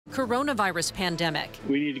coronavirus pandemic.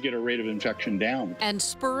 We need to get our rate of infection down. And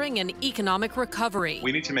spurring an economic recovery.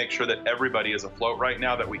 We need to make sure that everybody is afloat right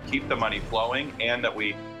now, that we keep the money flowing, and that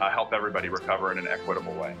we help everybody recover in an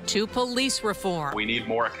equitable way. To police reform. We need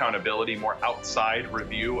more accountability, more outside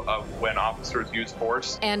review of when officers use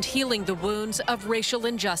force. And healing the wounds of racial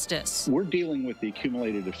injustice. We're dealing with the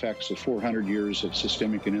accumulated effects of 400 years of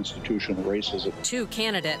systemic and institutional racism. Two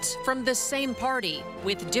candidates from the same party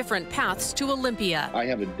with different paths to Olympia. I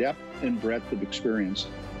have a depth and breadth of experience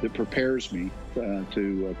that prepares me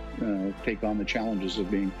to take on the challenges of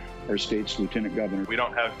being our state's lieutenant governor. We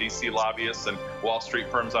don't have D.C. lobbyists and Wall Street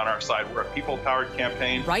firms on our side. We're a people-powered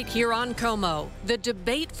campaign. Right here on KOMO, the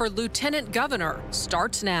debate for lieutenant governor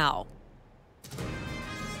starts now.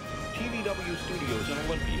 TVW Studios in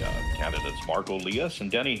Olympia, candidates Marko Liias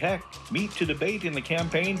and Denny meet to debate in the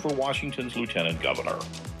campaign for Washington's lieutenant governor.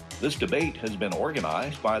 This debate has been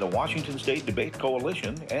organized by the Washington State Debate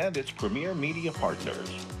Coalition and its premier media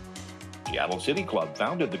partners. Seattle City Club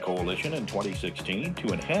founded the coalition in 2016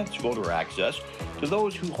 to enhance voter access to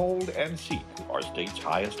those who hold and seek our state's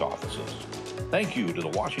highest offices. Thank you to the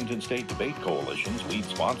Washington State Debate Coalition's lead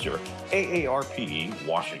sponsor, AARP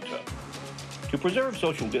Washington. To preserve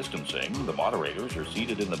social distancing, the moderators are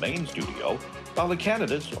seated in the main studio, while the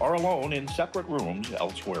candidates are alone in separate rooms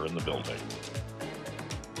elsewhere in the building.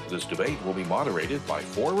 This debate will be moderated by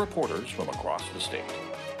 4 reporters from across the state.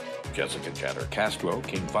 Jessica Janner Castro,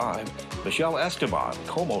 King 5, Michelle Esteban,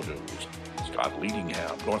 KOMO News, Scott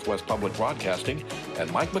Leadingham, Northwest Public Broadcasting, and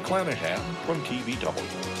Mike McClanahan from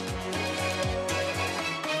TVW.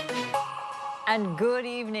 And good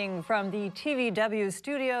evening from the TVW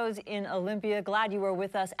studios in Olympia. Glad you were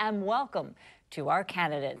with us, and welcome to our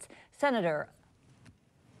candidates, Senator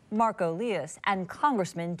Marko Liias and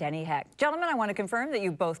Congressman Denny. Gentlemen, I want to confirm that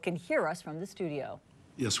you both can hear us from the studio.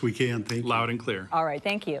 Yes, we can. Thank you. Loud and clear. All right,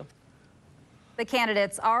 thank you. The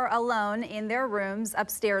candidates are alone in their rooms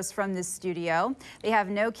upstairs from this studio. They have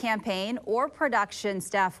no campaign or production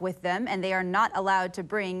staff with them, and they are not allowed to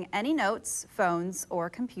bring any notes, phones, or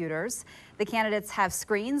computers. The candidates have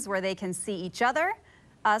screens where they can see each other,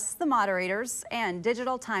 us, the moderators, and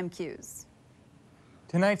digital time cues.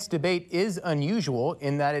 Tonight's debate is unusual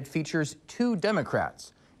in that it features 2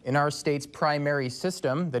 Democrats. In our state's primary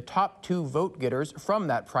system, the top 2 vote getters from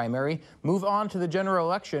that primary move on to the general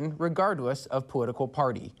election regardless of political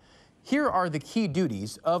party. Here are the key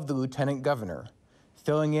duties of the lieutenant governor: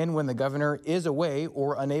 filling in when the governor is away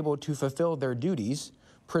or unable to fulfill their duties,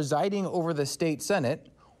 presiding over the state senate,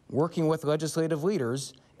 working with legislative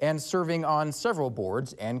leaders, and serving on several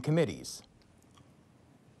boards and committees.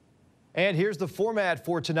 And here's the format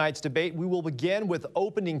for tonight's debate. We will begin with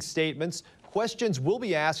opening statements. Questions will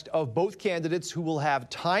be asked of both candidates, who will have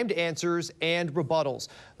timed answers and rebuttals.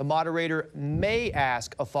 The moderator may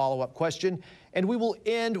ask a follow-up question, and we will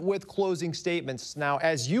end with closing statements. Now,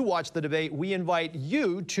 as you watch the debate, we invite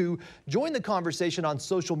you to join the conversation on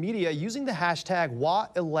social media using the hashtag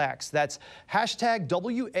WAELEX. That's hashtag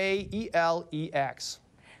WAELEX.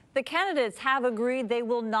 The candidates have agreed they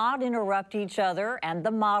will not interrupt each other, and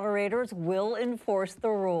the moderators will enforce the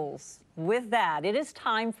rules. With that, it is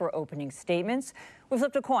time for opening statements. We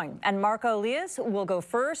flipped a coin, and Marko Liias will go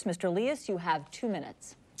first. Mr. Liias, you have 2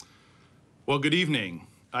 minutes. Well, good evening.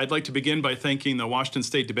 I'd like to begin by thanking the Washington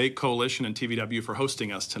State Debate Coalition and TVW for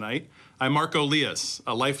hosting us tonight. I'm Marko Liias,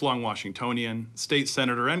 a lifelong Washingtonian, state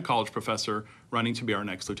senator, and college professor running to be our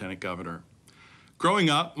next lieutenant governor.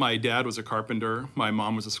 Growing up, my dad was a carpenter, my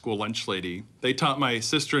mom was a school lunch lady. They taught my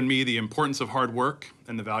sister and me the importance of hard work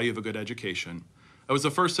and the value of a good education. I was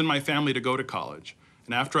the first in my family to go to college,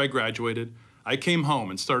 and after I graduated, I came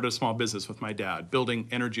home and started a small business with my dad, building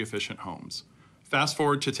energy-efficient homes. Fast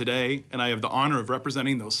forward to today, and I have the honor of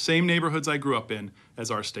representing those same neighborhoods I grew up in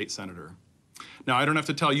as our state senator. Now, I don't have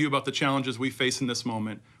to tell you about the challenges we face in this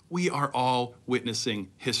moment. We are all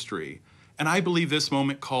witnessing history. And I believe this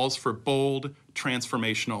moment calls for bold,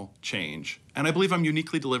 transformational change. And I believe I'm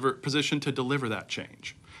uniquely positioned to deliver that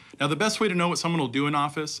change. Now, the best way to know what someone will do in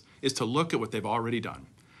office is to look at what they've already done.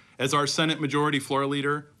 As our Senate Majority Floor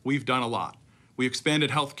Leader, we've done a lot. We expanded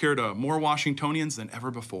health care to more Washingtonians than ever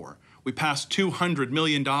before. We passed $200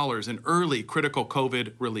 million in early critical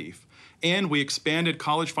COVID relief. And we expanded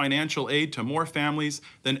college financial aid to more families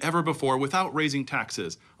than ever before without raising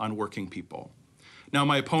taxes on working people. Now,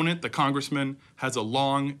 my opponent, the congressman, has a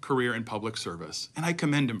long career in public service, and I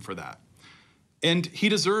commend him for that. And he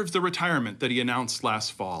deserves the retirement that he announced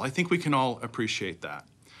last fall. I think we can all appreciate that.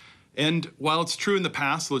 And while it's true in the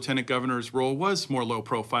past the lieutenant governor's role was more low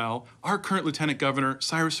profile, our current lieutenant governor,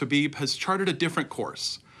 Cyrus Habib, has charted a different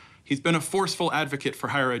course. He's been a forceful advocate for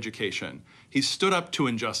higher education. He's stood up to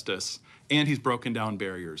injustice, and he's broken down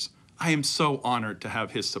barriers. I am so honored to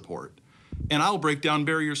have his support. And I'll break down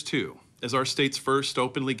barriers too, as our state's first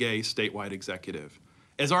openly gay statewide executive.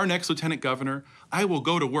 As our next lieutenant governor, I will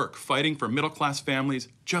go to work fighting for middle-class families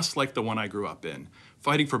just like the one I grew up in,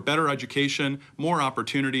 fighting for better education, more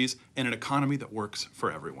opportunities, and an economy that works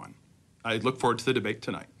for everyone. I look forward to the debate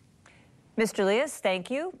tonight. Mr. Liias,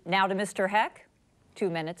 thank you. Now to Mr. Heck, 2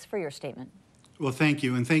 minutes for your statement. Well, thank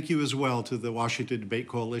you, and thank you as well to the Washington Debate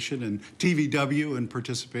Coalition and TVW and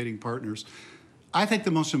participating partners. I think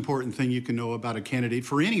the most important thing you can know about a candidate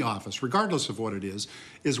for any office, regardless of what it is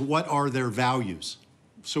what are their values.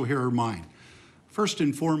 So here are mine. First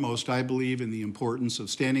and foremost, I believe in the importance of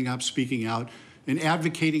standing up, speaking out, and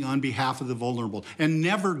advocating on behalf of the vulnerable, and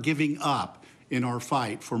never giving up in our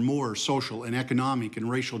fight for more social and economic and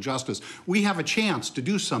racial justice. We have a chance to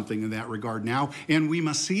do something in that regard now, and we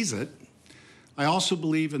must seize it. I also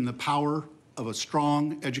believe in the power of a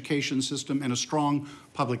strong education system and a strong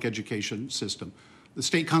public education system. The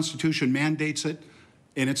state constitution mandates it,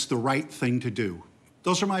 and it's the right thing to do.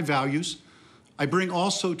 Those are my values. I bring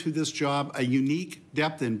also to this job a unique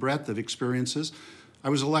depth and breadth of experiences. I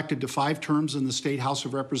was elected to 5 terms in the State House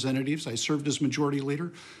of Representatives. I served as Majority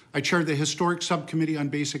Leader. I chaired the Historic Subcommittee on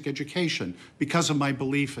Basic Education because of my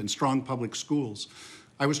belief in strong public schools.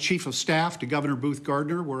 I was Chief of Staff to Governor Booth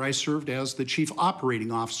Gardner, where I served as the Chief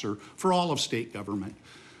Operating Officer for all of state government.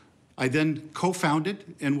 I then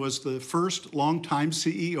co-founded and was the first longtime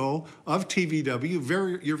CEO of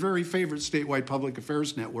TVW, your very favorite statewide public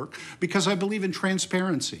affairs network, because I believe in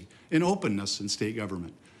transparency and openness in state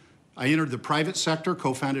government. I entered the private sector,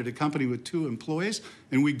 co-founded a company with 2 employees,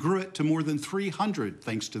 and we grew it to more than 300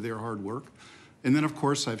 thanks to their hard work. And then, of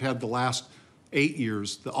course, I've had the last 8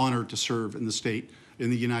 years the honor to serve in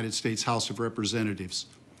the United States House of Representatives.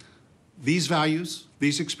 These values,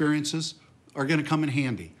 these experiences are going to come in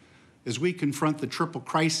handy as we confront the triple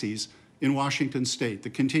crises in Washington state: the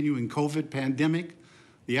continuing COVID pandemic,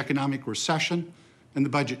 the economic recession, and the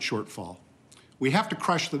budget shortfall. We have to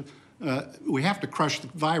crush the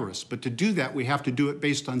virus, but to do that, we have to do it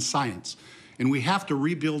based on science. And we have to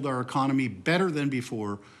rebuild our economy better than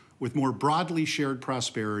before with more broadly shared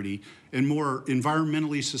prosperity and more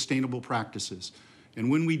environmentally sustainable practices. And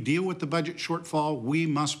when we deal with the budget shortfall, we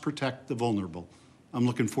must protect the vulnerable. I'm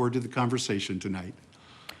looking forward to the conversation tonight.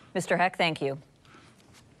 Mr. Heck, thank you.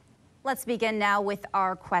 Let's begin now with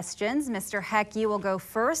our questions. Mr. Heck, you will go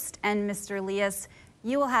first, and Mr. Liias,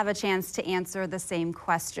 you will have a chance to answer the same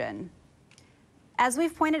question. As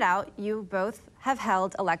we've pointed out, you both have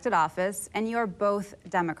held elected office, and you are both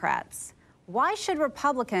Democrats. Why should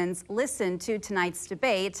Republicans listen to tonight's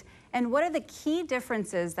debate, and what are the key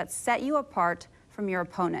differences that set you apart from your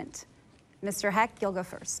opponent? Mr. Heck, you'll go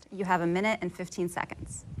first. You have 1 minute and 15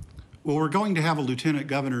 seconds. Well, we're going to have a lieutenant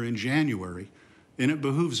governor in January, and it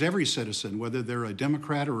behooves every citizen, whether they're a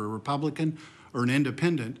Democrat or a Republican or an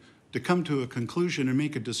independent, to come to a conclusion and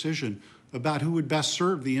make a decision about who would best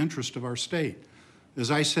serve the interest of our state. As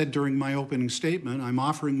I said during my opening statement, I'm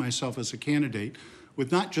offering myself as a candidate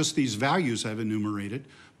with not just these values I've enumerated,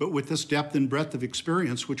 but with this depth and breadth of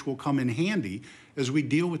experience, which will come in handy as we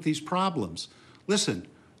deal with these problems. Listen,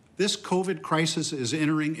 this COVID crisis is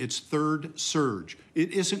entering its 3rd surge.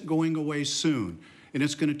 It isn't going away soon, and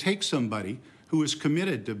it's going to take somebody who is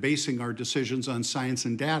committed to basing our decisions on science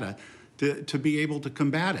and data to be able to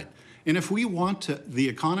combat it. And if we want the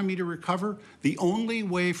economy to recover, the only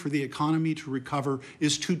way for the economy to recover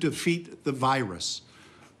is to defeat the virus.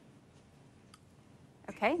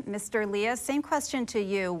 Okay, Mr. Liias, same question to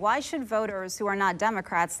you. Why should voters who are not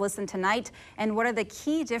Democrats listen tonight, and what are the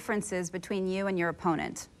key differences between you and your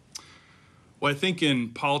opponent? Well, I think in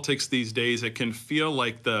politics these days, it can feel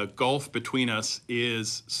like the gulf between us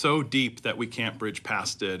is so deep that we can't bridge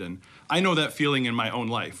past it. And I know that feeling in my own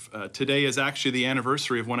life. Today is actually the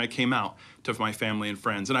anniversary of when I came out to my family and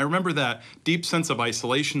friends. And I remember that deep sense of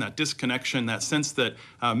isolation, that disconnection, that sense that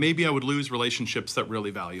maybe I would lose relationships that were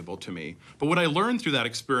really valuable to me. But what I learned through that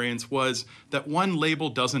experience was that one label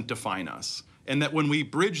doesn't define us. And that when we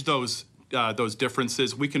bridge those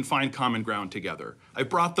differences, we can find common ground together. I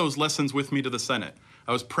brought those lessons with me to the Senate.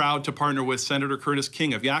 I was proud to partner with Senator Curtis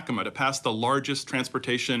King of Yakima to pass the largest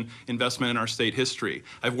transportation investment in our state history.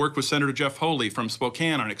 I've worked with Senator Jeff Holy from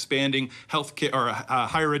Spokane on expanding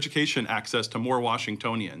higher education access to more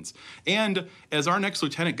Washingtonians. And as our next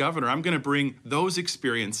lieutenant governor, I'm going to bring those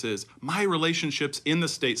experiences, my relationships in the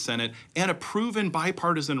state Senate, and a proven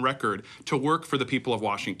bipartisan record to work for the people of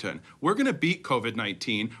Washington. We're going to beat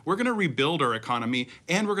COVID-19, we're going to rebuild our economy,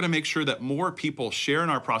 and we're going to make sure that more people share in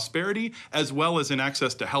our prosperity, as well as enact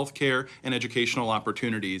access to health care and educational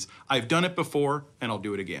opportunities. I've done it before, and I'll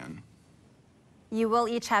do it again. You will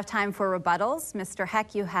each have time for rebuttals. Mr.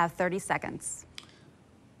 Heck, you have 30 seconds.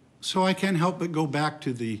 So I can't help but go back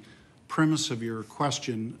to the premise of your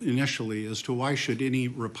question initially as to why should any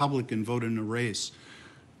Republican vote in a race.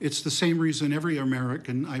 It's the same reason every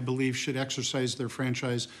American, I believe, should exercise their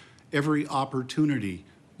franchise every opportunity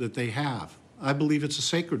that they have. I believe it's a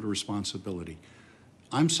sacred responsibility.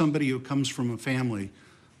 I'm somebody who comes from a family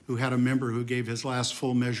who had a member who gave his last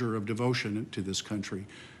full measure of devotion to this country.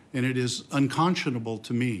 And it is unconscionable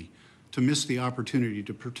to me to miss the opportunity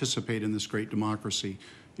to participate in this great democracy,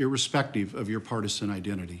 irrespective of your partisan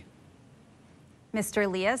identity. Mr.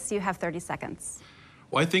 Liias, you have 30 seconds.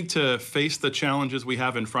 Well, I think to face the challenges we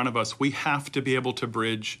have in front of us, we have to be able to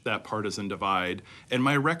bridge that partisan divide. And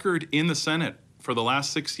my record in the Senate for the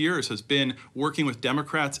last 6 years has been working with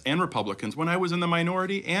Democrats and Republicans when I was in the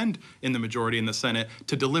minority and in the majority in the Senate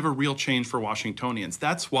to deliver real change for Washingtonians.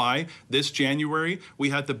 That's why this January we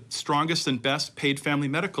had the strongest and best paid family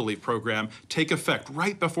medical leave program take effect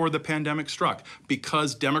right before the pandemic struck,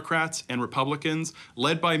 because Democrats and Republicans,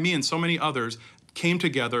 led by me and so many others, came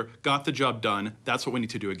together, got the job done. That's what we need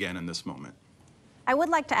to do again in this moment. I would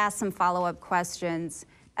like to ask some follow-up questions.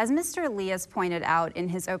 As Mr. Liias pointed out in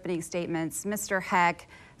his opening statements, Mr. Heck,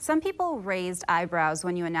 some people raised eyebrows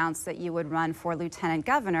when you announced that you would run for lieutenant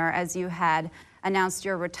governor, as you had announced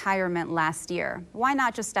your retirement last year. Why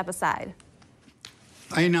not just step aside?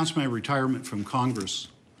 I announced my retirement from Congress.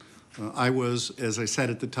 I was, as I said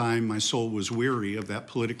at the time, my soul was weary of that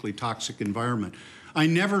politically toxic environment. I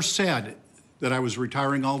never said that I was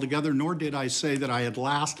retiring altogether, nor did I say that I had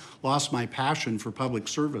lost my passion for public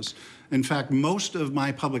service. In fact, most of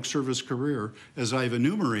my public service career, as I've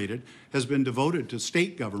enumerated, has been devoted to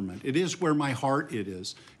state government. It is where my heart it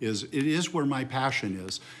is where my passion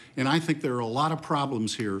is. And I think there are a lot of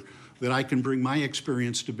problems here that I can bring my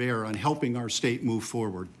experience to bear on helping our state move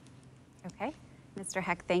forward. Okay, Mr.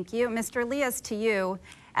 Heck, thank you. Mr. Liias, to you.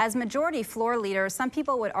 As majority floor leader, some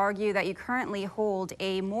people would argue that you currently hold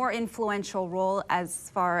a more influential role as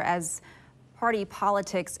far as party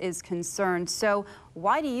politics is concerned. So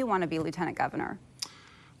why do you want to be lieutenant governor?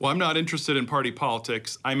 Well, I'm not interested in party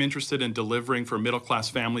politics. I'm interested in delivering for middle-class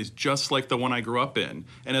families just like the one I grew up in.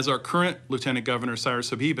 And as our current Lieutenant Governor, Cyrus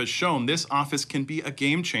Habib, has shown, this office can be a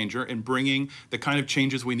game changer in bringing the kind of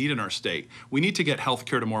changes we need in our state. We need to get health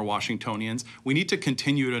care to more Washingtonians. We need to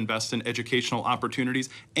continue to invest in educational opportunities.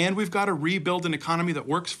 And we've got to rebuild an economy that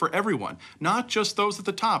works for everyone, not just those at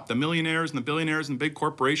the top, the millionaires and the billionaires and big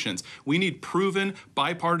corporations. We need proven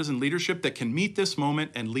bipartisan leadership that can meet this moment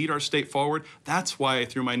and lead our state forward. That's why I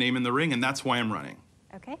threw my name in the ring, and that's why I'm running.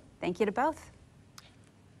 Okay, thank you to both.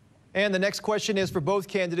 And the next question is for both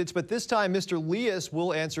candidates, but this time Mr. Liias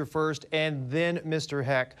will answer first and then Mr.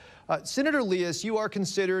 Heck. Senator Liias, you are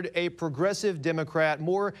considered a progressive Democrat,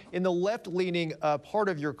 more in the left-leaning part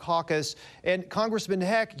of your caucus. And Congressman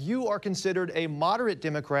Heck, you are considered a moderate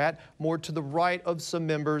Democrat, more to the right of some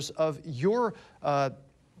members of your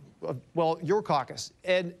your caucus.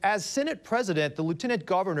 And as Senate President, the Lieutenant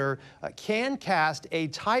Governor can cast a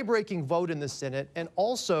tie-breaking vote in the Senate and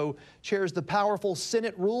also chairs the powerful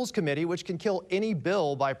Senate Rules Committee, which can kill any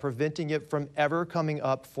bill by preventing it from ever coming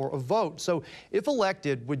up for a vote. So if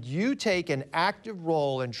elected, would you take an active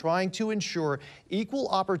role in trying to ensure equal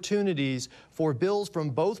opportunities for bills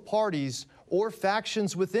from both parties or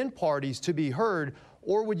factions within parties to be heard?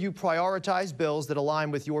 Or would you prioritize bills that align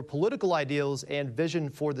with your political ideals and vision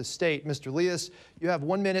for the state? Mr. Liias, you have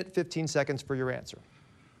 1 minute, 15 seconds for your answer.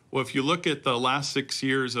 Well, if you look at the last 6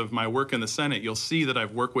 years of my work in the Senate, you'll see that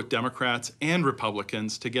I've worked with Democrats and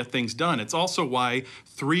Republicans to get things done. It's also why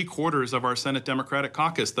 3/4 of our Senate Democratic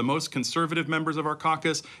caucus, the most conservative members of our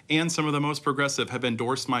caucus and some of the most progressive, have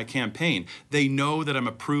endorsed my campaign. They know that I'm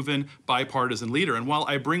a proven bipartisan leader. And while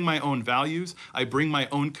I bring my own values, I bring my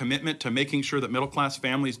own commitment to making sure that middle-class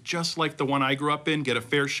families, just like the one I grew up in, get a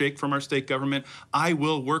fair shake from our state government. I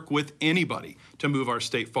will work with anybody to move our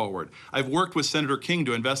state forward. I've worked with Senator King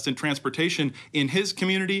to invest in transportation in his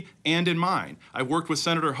community and in mine. I've worked with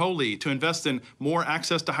Senator Holy to invest in more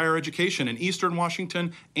access to higher education in Eastern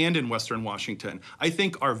Washington and in Western Washington. I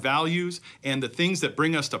think our values and the things that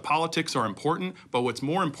bring us to politics are important, but what's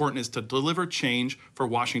more important is to deliver change for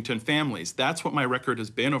Washington families. That's what my record has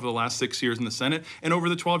been over the last 6 years in the Senate and over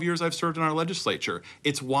the 12 years I've served in our legislature.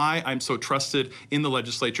 It's why I'm so trusted in the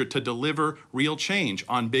legislature to deliver real change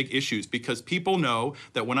on big issues, because people people know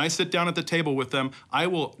that when I sit down at the table with them, I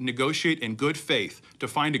will negotiate in good faith to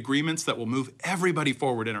find agreements that will move everybody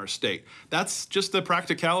forward in our state. That's just the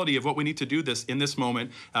practicality of what we need to do in this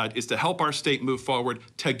moment, is to help our state move forward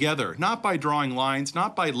together, not by drawing lines,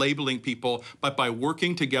 not by labeling people, but by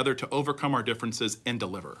working together to overcome our differences and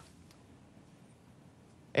deliver.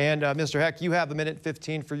 And Mr. Heck, you have a minute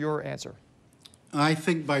 15 for your answer. I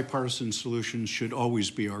think bipartisan solutions should always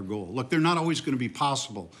be our goal. Look, they're not always going to be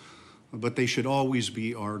possible, but they should always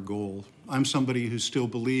be our goal. I'm somebody who still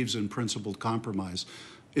believes in principled compromise.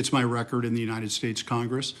 It's my record in the United States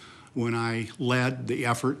Congress when I led the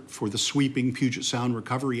effort for the sweeping Puget Sound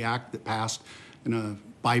Recovery Act that passed in a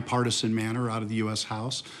bipartisan manner out of the U.S.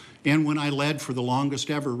 House, and when I led for the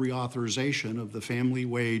longest ever reauthorization of the Family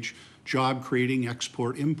Wage Job-Creating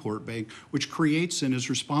Export-Import Bank, which creates and is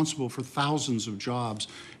responsible for thousands of jobs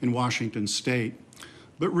in Washington state.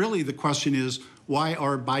 But really the question is, why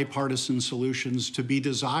are bipartisan solutions to be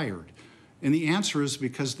desired? And the answer is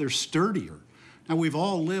because they're sturdier. Now, we've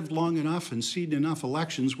all lived long enough and seen enough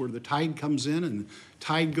elections where the tide comes in and the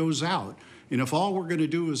tide goes out. And if all we're going to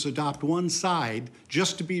do is adopt one side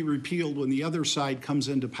just to be repealed when the other side comes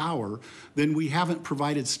into power, then we haven't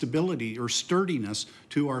provided stability or sturdiness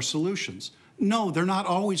to our solutions. No, they're not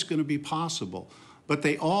always going to be possible, but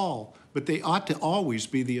they ought to always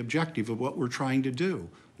be the objective of what we're trying to do.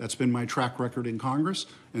 That's been my track record in Congress,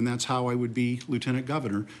 and that's how I would be Lieutenant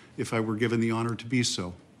Governor if I were given the honor to be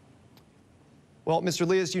so. Well, Mr.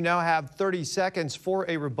 Liias, you now have 30 seconds for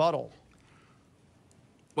a rebuttal.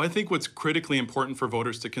 Well, I think what's critically important for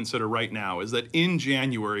voters to consider right now is that in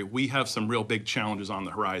January, we have some real big challenges on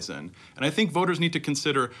the horizon. And I think voters need to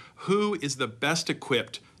consider who is the best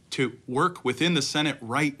equipped to work within the Senate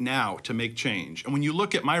right now to make change. And when you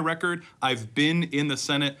look at my record, I've been in the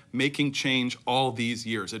Senate making change all these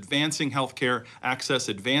years, advancing healthcare access,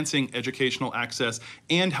 advancing educational access,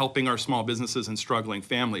 and helping our small businesses and struggling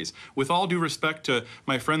families. With all due respect to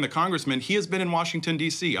my friend, the congressman, he has been in Washington,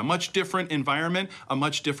 D.C., a much different environment, a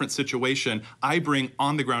much different situation. I bring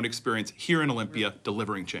on-the-ground experience here in Olympia,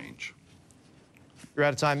 delivering change. You're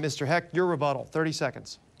out of time. Mr. Heck, your rebuttal, 30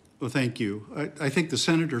 seconds. Well, thank you. I think the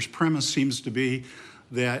senator's premise seems to be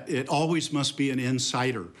that it always must be an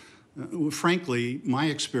insider. Frankly, my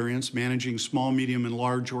experience managing small, medium, and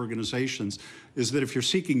large organizations is that if you're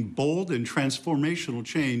seeking bold and transformational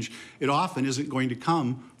change, it often isn't going to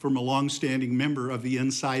come from a longstanding member of the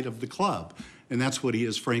inside of the club. And that's what he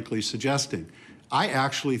is frankly suggesting. I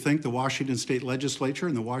actually think the Washington State Legislature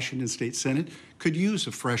and the Washington State Senate could use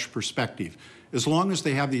a fresh perspective, as long as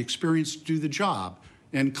they have the experience to do the job.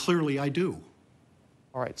 And clearly I do.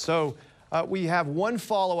 All right, so we have one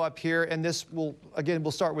follow-up here, and this will, again,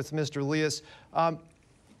 we'll start with Mr. Liias.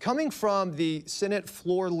 Coming from the Senate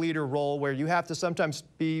floor leader role, where you have to sometimes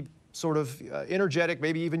be sort of energetic,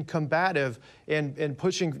 maybe even combative in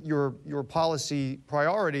pushing your policy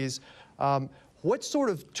priorities, what sort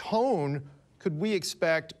of tone could we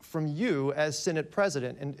expect from you as Senate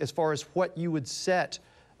President, and as far as what you would set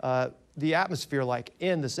the atmosphere like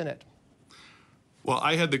in the Senate? Well,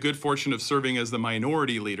 I had the good fortune of serving as the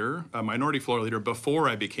minority leader, minority floor leader, before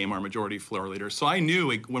I became our majority floor leader. So I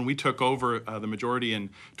knew when we took over the majority in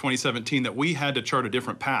 2017 that we had to chart a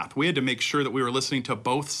different path. We had to make sure that we were listening to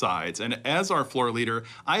both sides. And as our floor leader,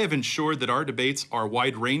 I have ensured that our debates are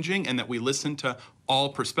wide-ranging and that we listen to all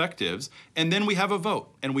perspectives, and then we have a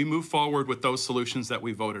vote, and we move forward with those solutions that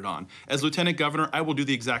we voted on. As Lieutenant Governor, I will do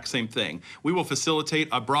the exact same thing. We will facilitate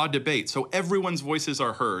a broad debate so everyone's voices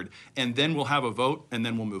are heard, and then we'll have a vote, and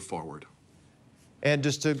then we'll move forward. And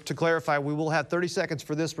just to clarify, we will have 30 seconds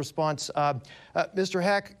for this response. Mr.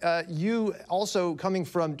 Heck, you also, coming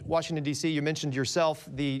from Washington, D.C., you mentioned yourself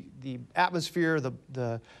the atmosphere,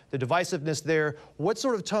 the divisiveness there. What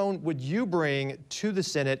sort of tone would you bring to the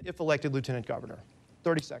Senate if elected Lieutenant Governor?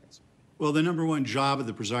 30 seconds. Well, the number one job of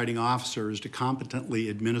the presiding officer is to competently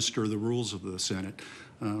administer the rules of the Senate.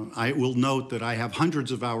 I will note that I have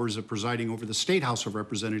hundreds of hours of presiding over the State House of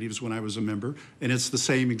Representatives when I was a member, and it's the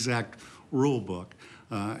same exact rule book.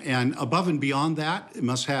 And above and beyond that,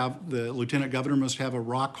 the Lieutenant Governor must have a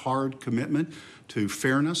rock-hard commitment to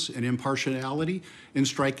fairness and impartiality in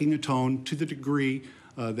striking a tone to the degree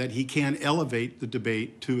that he can elevate the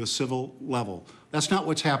debate to a civil level. That's not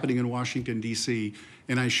what's happening in Washington, D.C.,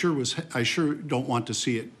 and I sure don't want to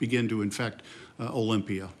see it begin to infect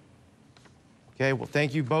Olympia. Okay, well,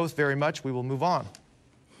 thank you both very much. We will move on.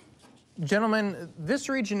 Gentlemen, this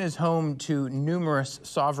region is home to numerous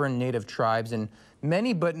sovereign native tribes, and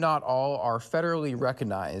many but not all are federally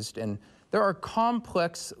recognized. And there are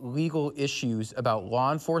complex legal issues about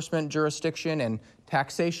law enforcement jurisdiction and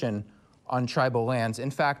taxation on tribal lands. In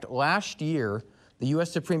fact, last year, the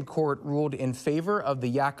U.S. Supreme Court ruled in favor of the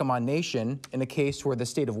Yakima Nation in a case where the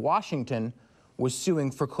state of Washington was suing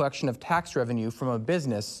for collection of tax revenue from a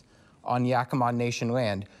business on Yakima Nation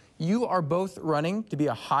land. You are both running to be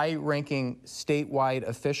a high-ranking statewide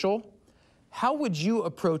official. How would you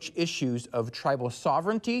approach issues of tribal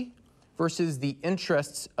sovereignty versus the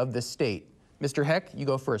interests of the state? Mr. Heck, you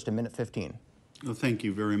go first, a minute 15. Well, thank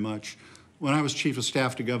you very much. When I was Chief of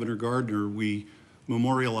Staff to Governor Gardner, we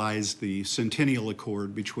memorialized the Centennial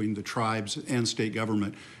Accord between the tribes and state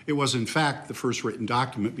government. It was, in fact, the first written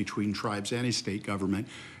document between tribes and a state government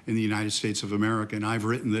in the United States of America, and I've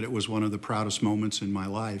written that it was one of the proudest moments in my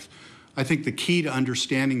life. I think the key to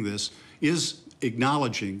understanding this is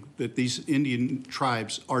acknowledging that these Indian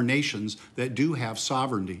tribes are nations that do have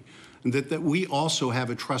sovereignty, and that we also have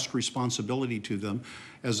a trust responsibility to them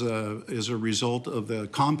as a result of the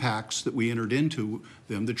compacts that we entered into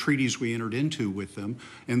them, the treaties we entered into with them,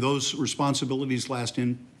 and those responsibilities last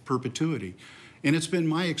in perpetuity. And it's been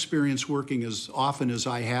my experience working as often as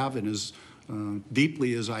I have and as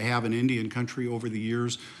deeply as I have in Indian country over the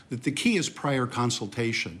years, that the key is prior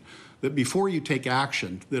consultation, that before you take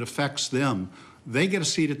action that affects them, they get a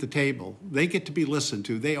seat at the table. They get to be listened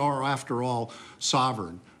to. They are, after all,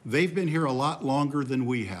 sovereign. They've been here a lot longer than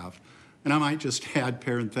we have. And I might just add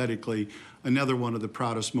parenthetically, another one of the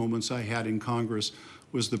proudest moments I had in Congress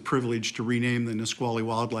was the privilege to rename the Nisqually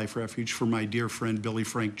Wildlife Refuge for my dear friend Billy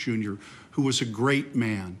Frank Jr., who was a great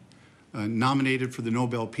man, nominated for the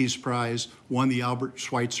Nobel Peace Prize, won the Albert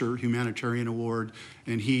Schweitzer Humanitarian Award,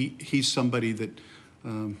 and he's somebody that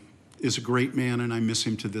is a great man, and I miss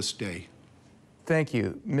him to this day. Thank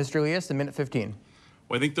you. Mr. Liias, a minute 15.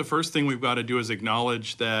 Well, I think the first thing we've got to do is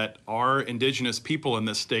acknowledge that our indigenous people in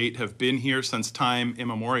this state have been here since time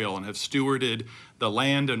immemorial and have stewarded the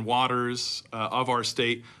land and waters of our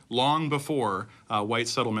state long before white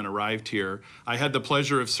settlement arrived here. I had the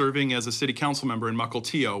pleasure of serving as a city council member in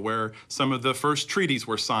Mukilteo, where some of the first treaties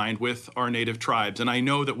were signed with our native tribes. And I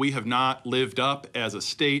know that we have not lived up as a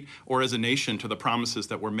state or as a nation to the promises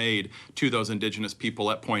that were made to those indigenous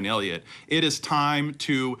people at Point Elliott. It is time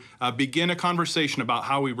to begin a conversation about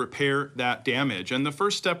how we repair that damage. And the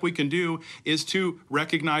first step we can do is to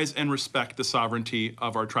recognize and respect the sovereignty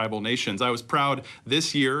of our tribal nations. I was proud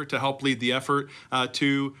this year to help lead the effort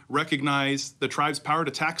to recognize the tribe's power to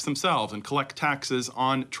tax themselves and collect taxes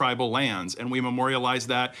on tribal lands. And we memorialize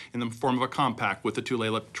that in the form of a compact with the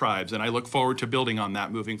Tulalip tribes. And I look forward to building on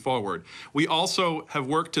that moving forward. We also have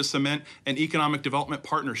worked to cement an economic development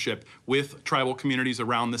partnership with tribal communities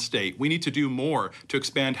around the state. We need to do more to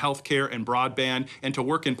expand healthcare and broadband and to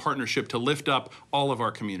work in partnership to lift up all of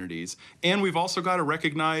our communities. And we've also got to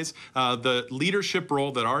recognize the leadership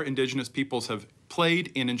role that our indigenous peoples have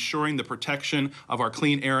played in ensuring the protection of our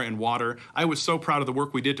clean air and water. I was so proud of the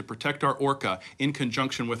work we did to protect our orca in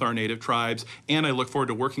conjunction with our native tribes, and I look forward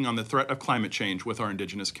to working on the threat of climate change with our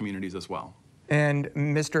indigenous communities as well. And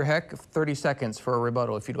Mr. Heck, 30 seconds for a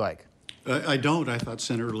rebuttal if you'd like. I don't. I thought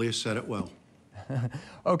Senator Liias said it well.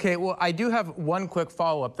 Okay, well, I do have one quick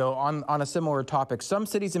follow-up, though, on a similar topic. Some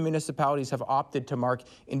cities and municipalities have opted to mark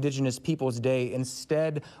Indigenous Peoples Day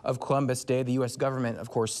instead of Columbus Day. The U.S. government, of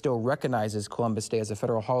course, still recognizes Columbus Day as a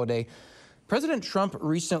federal holiday. President Trump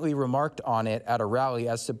recently remarked on it at a rally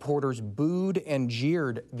as supporters booed and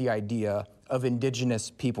jeered the idea of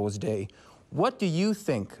Indigenous Peoples Day. What do you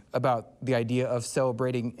think about the idea of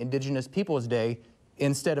celebrating Indigenous Peoples Day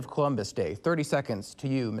instead of Columbus Day? 30 seconds to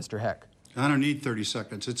you, Mr. Heck. I don't need 30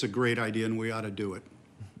 seconds. It's a great idea, and we ought to do it.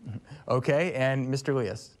 Okay, and Mr.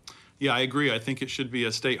 Liias. Yeah, I agree. I think it should be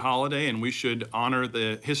a state holiday, and we should honor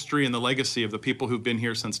the history and the legacy of the people who've been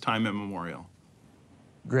here since time immemorial.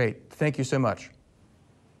 Great. Thank you so much.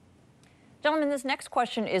 Gentlemen, this next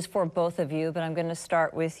question is for both of you, but I'm going to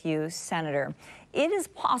start with you, Senator. It is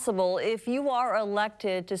possible if you are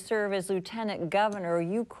elected to serve as lieutenant governor,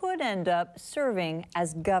 you could end up serving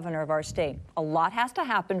as governor of our state. A lot has to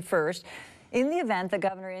happen first. In the event that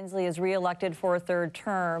Governor Inslee is reelected for a third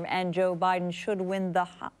term and Joe Biden should win the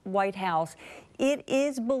White House, it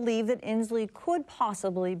is believed that Inslee could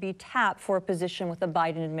possibly be tapped for a position with the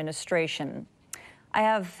Biden administration.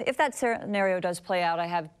 If that scenario does play out, I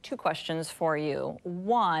have two questions for you.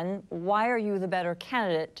 One, why are you the better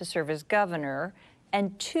candidate to serve as governor?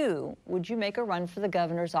 And two, would you make a run for the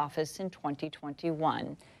governor's office in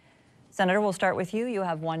 2021? Senator, we'll start with you. You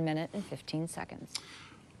have 1 minute and 15 seconds.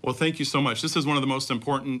 Well, thank you so much. This is one of the most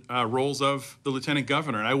important roles of the lieutenant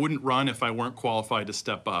governor, and I wouldn't run if I weren't qualified to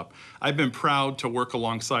step up. I've been proud to work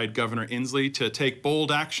alongside Governor Inslee to take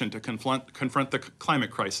bold action to confront the climate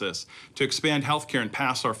crisis, to expand health care and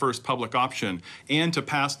pass our first public option, and to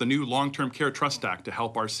pass the new Long-Term Care Trust Act to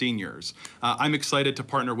help our seniors. I'm excited to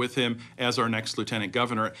partner with him as our next lieutenant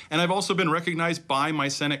governor, and I've also been recognized by my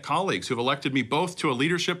Senate colleagues who have elected me both to a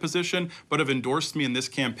leadership position, but have endorsed me in this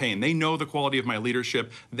campaign. They know the quality of my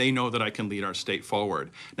leadership. They know that I can lead our state forward.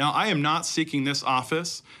 Now, I am not seeking this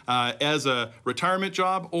office as a retirement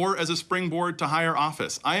job or as a springboard to higher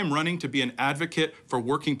office. I am running to be an advocate for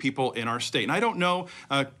working people in our state. And I don't know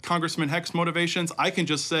Congressman Heck's motivations. I can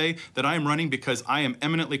just say that I am running because I am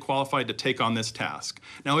eminently qualified to take on this task.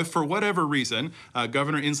 Now, if for whatever reason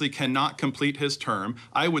Governor Inslee cannot complete his term,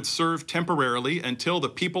 I would serve temporarily until the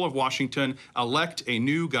people of Washington elect a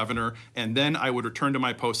new governor, and then I would return to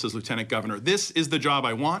my post as lieutenant governor. This is the job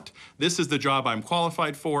I want. This is the job I'm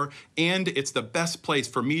qualified for, and it's the best place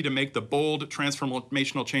for me to make the bold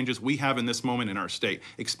transformational changes we have in this moment in our state,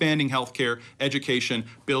 expanding healthcare, education,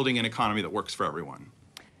 building an economy that works for everyone.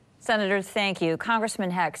 Senators, thank you.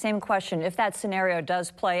 Congressman Heck, same question. If that scenario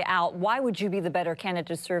does play out, why would you be the better candidate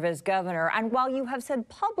to serve as governor? And while you have said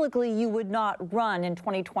publicly you would not run in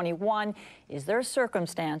 2021, is there a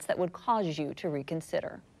circumstance that would cause you to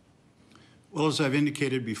reconsider? Well, as I've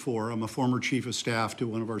indicated before, I'm a former chief of staff to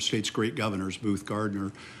one of our state's great governors, Booth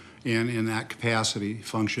Gardner, and in that capacity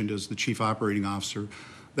functioned as the chief operating officer.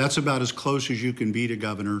 That's about as close as you can be to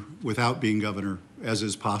governor without being governor as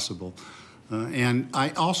is possible. And I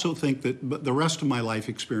also think that the rest of my life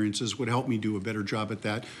experiences would help me do a better job at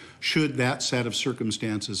that should that set of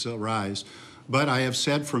circumstances arise. But I have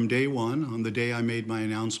said from day one, on the day I made my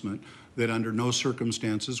announcement, that under no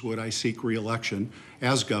circumstances would I seek re-election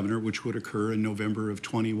as governor, which would occur in November of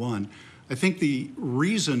 21. I think the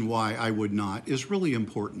reason why I would not is really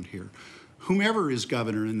important here. Whomever is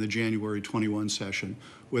governor in the January 21 session,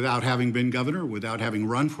 without having been governor, without having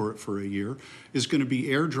run for it for a year, is going to be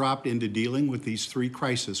airdropped into dealing with these three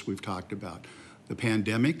crises we've talked about: the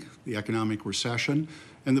pandemic, the economic recession,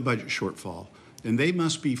 and the budget shortfall. And they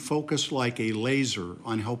must be focused like a laser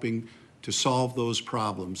on helping to solve those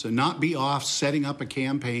problems and not be off setting up a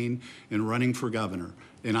campaign and running for governor.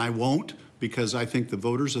 And I won't, because I think the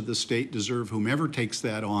voters of the state deserve whomever takes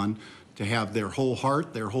that on to have their whole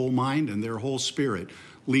heart, their whole mind, and their whole spirit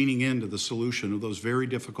leaning into the solution of those very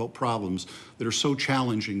difficult problems that are so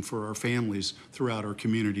challenging for our families throughout our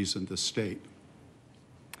communities in this state.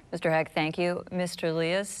 Mr. Heck, thank you. Mr.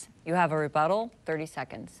 Liias, you have a rebuttal, 30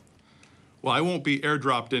 seconds. Well, I won't be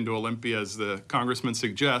airdropped into Olympia, as the congressman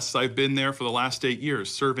suggests. I've been there for the last 8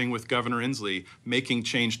 years, serving with Governor Inslee, making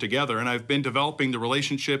change together, and I've been developing the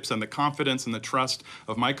relationships and the confidence and the trust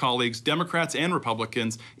of my colleagues, Democrats and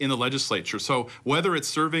Republicans, in the legislature. So whether it's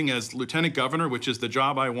serving as lieutenant governor, which is the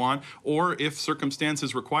job I want, or if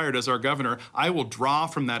circumstances required as our governor, I will draw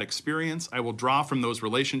from that experience, I will draw from those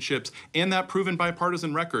relationships and that proven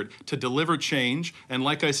bipartisan record to deliver change. And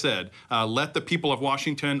like I said, let the people of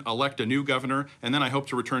Washington elect a new governor, and then I hope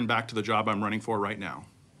to return back to the job I'm running for right now.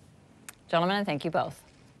 Gentlemen, thank you both.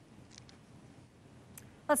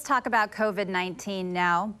 Let's talk about COVID-19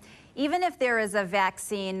 now. Even if there is a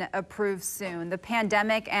vaccine approved soon, the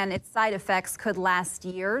pandemic and its side effects could last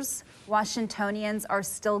years. Washingtonians are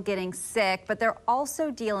still getting sick, but they're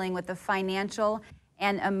also dealing with the financial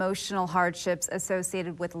and emotional hardships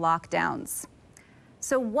associated with lockdowns.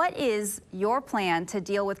 So what is your plan to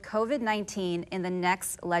deal with COVID-19 in the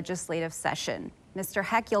next legislative session? Mr.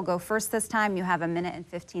 Heck, you'll go first this time. You have 1 minute and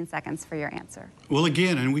 15 seconds for your answer. Well,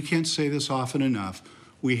 again, and we can't say this often enough,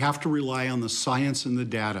 we have to rely on the science and the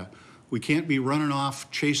data. We can't be running off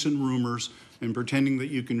chasing rumors and pretending that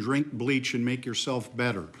you can drink bleach and make yourself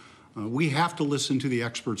better. We have to listen to the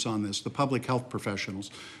experts on this, the public health professionals.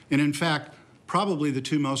 And in fact, probably the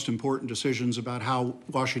two most important decisions about how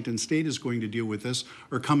Washington State is going to deal with this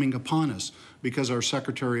are coming upon us, because our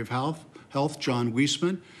Secretary of Health, John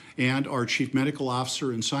Weisman, and our Chief Medical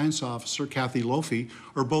Officer and Science Officer, Kathy Lofi,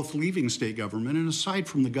 are both leaving state government. And aside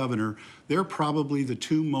from the governor, they're probably the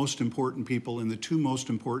two most important people in the two most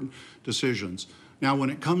important decisions. Now, when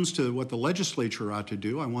it comes to what the legislature ought to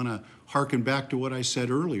do, I want to hearken back to what I said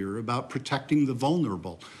earlier about protecting the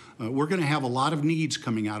vulnerable. We're going to have a lot of needs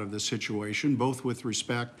coming out of this situation, both with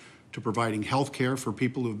respect to providing health care for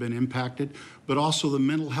people who have been impacted, but also the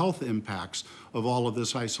mental health impacts of all of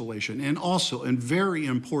this isolation. And also, and very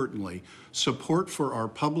importantly, support for our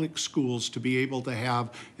public schools to be able to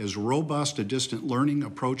have as robust a distant learning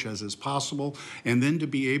approach as is possible, and then to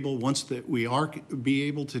be able, once that we are be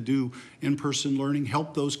able to do in-person learning,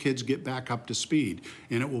 help those kids get back up to speed.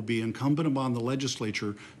 And it will be incumbent upon the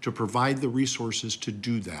legislature to provide the resources to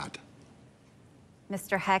do that.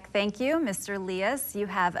 Mr. Heck, thank you. Mr. Liias, you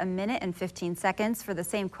have 1 minute and 15 seconds for the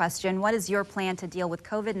same question. What is your plan to deal with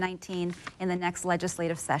COVID-19 in the next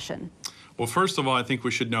legislative session? Well, first of all, I think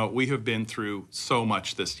we should note we have been through so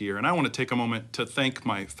much this year, and I want to take a moment to thank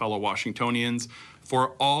my fellow Washingtonians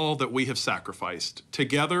for all that we have sacrificed.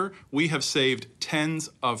 Together, we have saved tens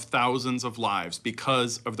of thousands of lives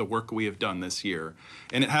because of the work we have done this year.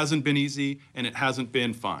 And it hasn't been easy, and it hasn't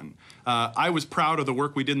been fun. I was proud of the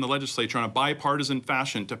work we did in the legislature on a bipartisan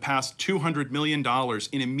fashion to pass $200 million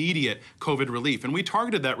in immediate COVID relief. And we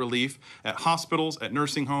targeted that relief at hospitals, at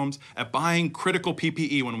nursing homes, at buying critical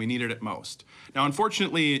PPE when we needed it most. Now,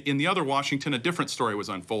 unfortunately, in the other Washington, a different story was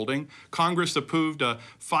unfolding. Congress approved a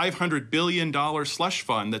 $500 billion slush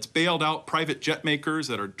fund that's bailed out private jet makers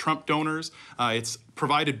that are Trump donors. It's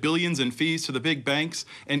provided billions in fees to the big banks,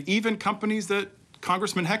 and even companies that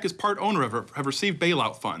Congressman Heck is part owner of have received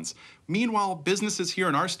bailout funds. Meanwhile, businesses here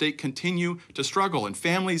in our state continue to struggle and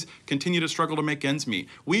families continue to struggle to make ends meet.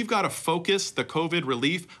 We've got to focus the COVID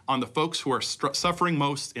relief on the folks who are suffering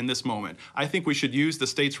most in this moment. I think we should use the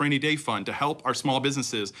state's rainy day fund to help our small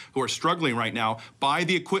businesses who are struggling right now buy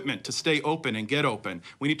the equipment to stay open and get open.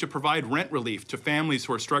 We need to provide rent relief to families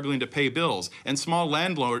who are struggling to pay bills and small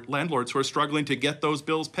landlords who are struggling to get those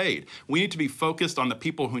bills paid. We need to be focused on the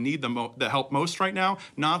people who need the help most right now,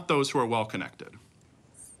 not those who are well connected.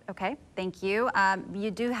 Okay, thank you.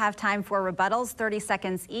 You do have time for rebuttals, 30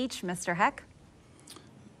 seconds each. Mr. Heck.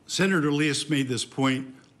 Senator Liias made this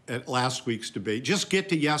point at last week's debate. Just get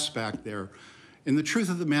to yes back there. And the truth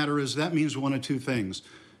of the matter is that means one of two things.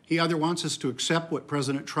 He either wants us to accept what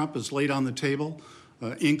President Trump has laid on the table,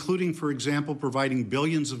 including, for example, providing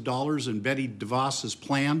billions of dollars in Betsy DeVos's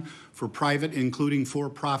plan for private, including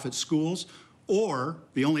for-profit schools, or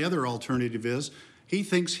the only other alternative is he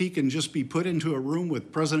thinks he can just be put into a room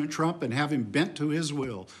with President Trump and have him bent to his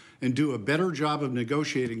will and do a better job of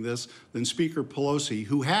negotiating this than Speaker Pelosi,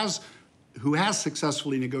 who has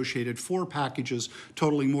successfully negotiated 4 packages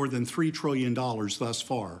totaling more than $3 trillion thus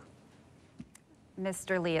far.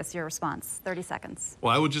 Mr. Liias, your response, 30 seconds.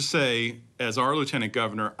 Well, I would just say, as our Lieutenant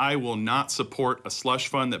Governor, I will not support a slush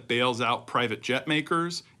fund that bails out private jet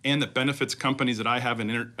makers and that benefits companies that I have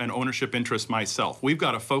an ownership interest myself. We've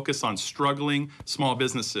got to focus on struggling small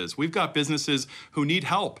businesses. We've got businesses who need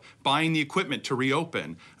help buying the equipment to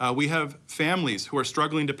reopen. We have families who are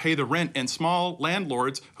struggling to pay the rent and small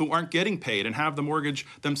landlords who aren't getting paid and have the mortgage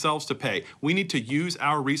themselves to pay. We need to use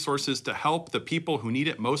our resources to help the people who need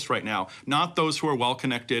it most right now, not those who are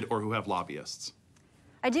well-connected or who have lobbyists.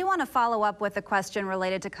 I do want to follow up with a question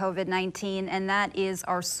related to COVID-19, and that is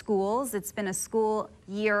our schools. It's been a school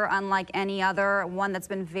year unlike any other, one that's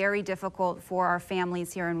been very difficult for our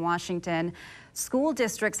families here in Washington. School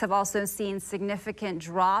districts have also seen significant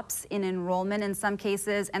drops in enrollment in some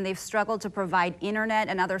cases, and they've struggled to provide internet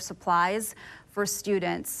and other supplies for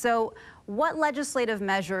students. So what legislative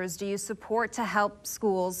measures do you support to help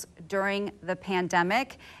schools during the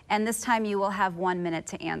pandemic? And this time you will have 1 minute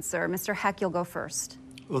to answer. Mr. Heck, you'll go first.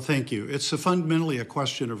 Well, thank you. It's fundamentally a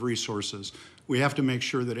question of resources. We have to make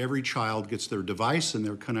sure that every child gets their device and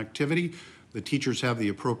their connectivity. The teachers have the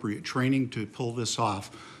appropriate training to pull this off.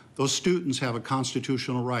 Those students have a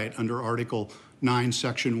constitutional right under Article 9,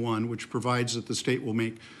 Section 1, which provides that the state will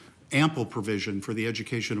make ample provision for the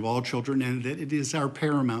education of all children, and that it is our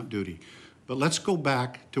paramount duty. But let's go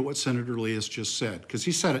back to what Senator Liias just said, because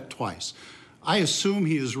he said it twice. I assume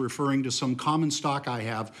he is referring to some common stock I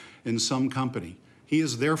have in some company. He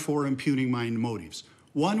is therefore impugning my motives.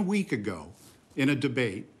 1 week ago, in a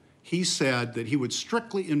debate, he said that he would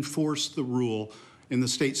strictly enforce the rule in the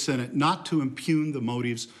state Senate not to impugn the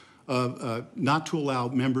motives of, not to allow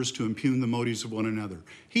members to impugn the motives of one another.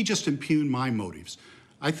 He just impugned my motives.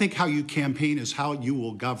 I think how you campaign is how you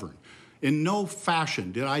will govern. In no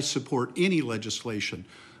fashion did I support any legislation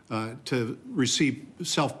to receive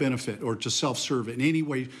self-benefit or to self-serve in any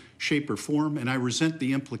way, shape, or form, and I resent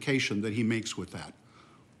the implication that he makes with that.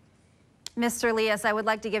 Mr. Liias, I would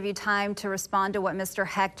like to give you time to respond to what Mr.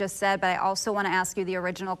 Heck just said, but I also want to ask you the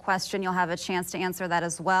original question. You'll have a chance to answer that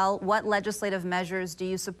as well. What legislative measures do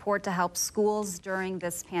you support to help schools during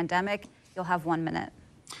this pandemic? You'll have 1 minute.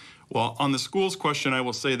 Well, on the schools question, I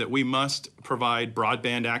will say that we must provide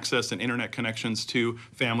broadband access and internet connections to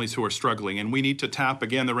families who are struggling. And we need to tap,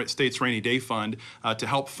 again, the state's rainy day fund to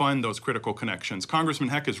help fund those critical connections. Congressman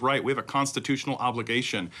Heck is right. We have a constitutional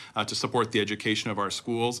obligation to support the education of our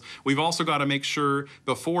schools. We've also got to make sure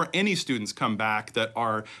before any students come back that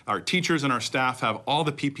our teachers and our staff have all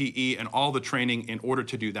the PPE and all the training in order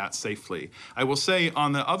to do that safely. I will say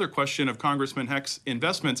on the other question of Congressman Heck's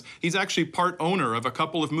investments, he's actually part owner of a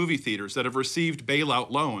couple of movie theaters that have received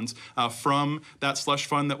bailout loans from that slush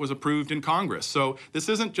fund that was approved in Congress. So this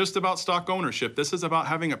isn't just about stock ownership. This is about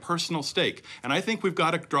having a personal stake. And I think we've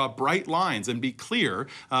got to draw bright lines and be clear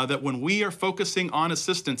that when we are focusing on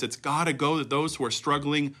assistance, it's got to go to those who are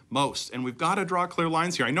struggling most. And we've got to draw clear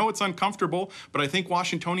lines here. I know it's uncomfortable, but I think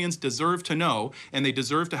Washingtonians deserve to know, and they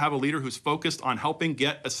deserve to have a leader who's focused on helping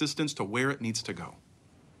get assistance to where it needs to go.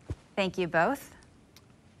 Thank you both.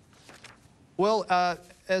 Well,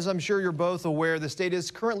 as I'm sure you're both aware, the state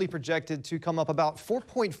is currently projected to come up about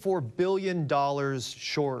 $4.4 billion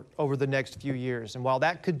short over the next few years. And while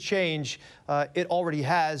that could change, it already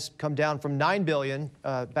has come down from $9 billion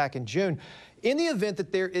back in June. In the event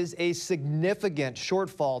that there is a significant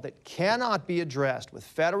shortfall that cannot be addressed with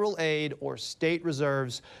federal aid or state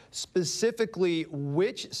reserves, specifically,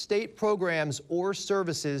 which state programs or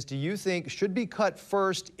services do you think should be cut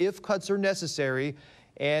first if cuts are necessary?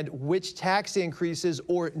 And which tax increases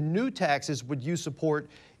or new taxes would you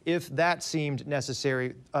support if that seemed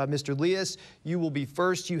necessary? Mr. Liias, you will be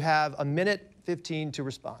first. You have a minute 15 to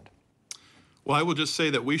respond. Well, I will just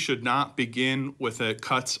say that we should not begin with a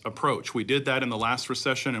cuts approach. We did that in the last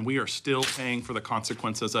recession, and we are still paying for the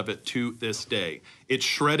consequences of it to this day. It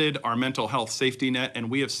shredded our mental health safety net,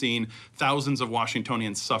 and we have seen thousands of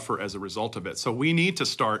Washingtonians suffer as a result of it. So we need to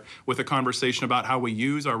start with a conversation about how we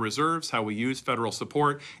use our reserves, how we use federal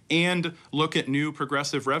support, and look at new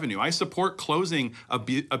progressive revenue. I support closing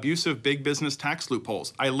abusive big business tax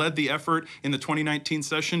loopholes. I led the effort in the 2019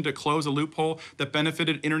 session to close a loophole that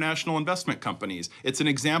benefited international investment companies. It's an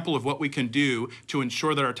example of what we can do to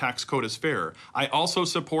ensure that our tax code is fair. I also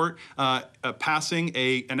support passing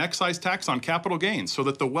an excise tax on capital gains so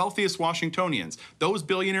that the wealthiest Washingtonians, those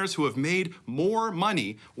billionaires who have made more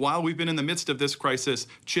money while we've been in the midst of this crisis,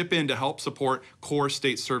 chip in to help support core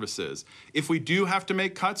state services. If we do have to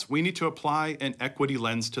make cuts, we need to apply an equity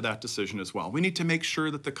lens to that decision as well. We need to make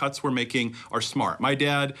sure that the cuts we're making are smart. My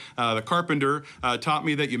dad, the carpenter, taught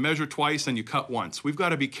me that you measure twice and you cut once. We've got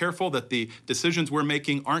to be careful that the decisions we're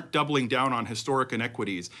making aren't doubling down on historic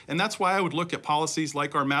inequities. And that's why I would look at policies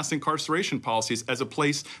like our mass incarceration policies as a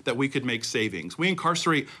place that we could make savings. We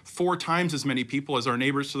incarcerate 4 times as many people as our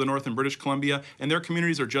neighbors to the north in British Columbia, and their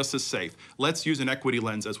communities are just as safe. Let's use an equity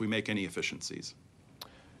lens as we make any efficiencies.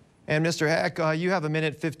 And Mr. Heck, you have a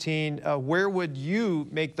minute 15. Where would you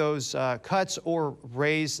make those cuts or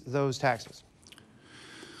raise those taxes?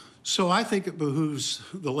 So I think it behooves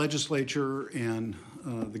the legislature and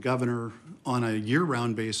the governor on a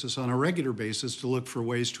year-round basis, on a regular basis, to look for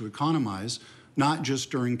ways to economize, not just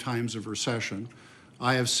during times of recession.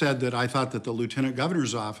 I have said that I thought that the lieutenant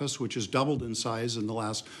governor's office, which has doubled in size in the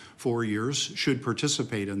last 4 years, should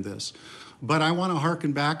participate in this. But I want to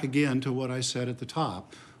hearken back again to what I said at the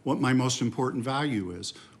top, what my most important value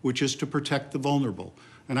is, which is to protect the vulnerable.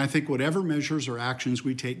 And I think whatever measures or actions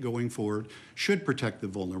we take going forward should protect the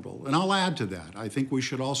vulnerable. And I'll add to that. I think we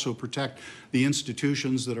should also protect the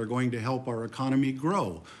institutions that are going to help our economy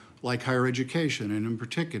grow, like higher education, and in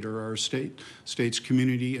particular our state's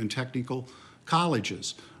community and technical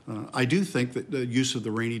colleges. I do think that the use of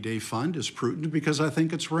the rainy day fund is prudent because I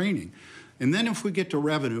think it's raining. And then if we get to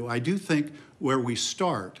revenue, I do think where we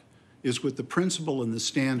start is with the principle and the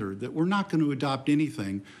standard that we're not going to adopt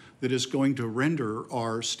anything that is going to render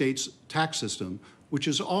our state's tax system, which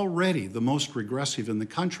is already the most regressive in the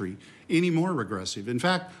country, any more regressive. In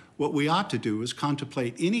fact, what we ought to do is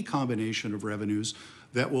contemplate any combination of revenues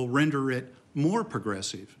that will render it more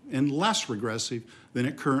progressive and less regressive than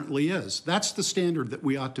it currently is. That's the standard that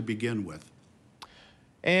we ought to begin with.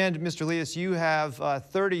 And Mr. Liias, you have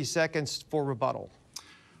 30 seconds for rebuttal.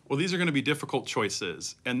 Well, these are going to be difficult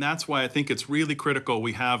choices, and that's why I think it's really critical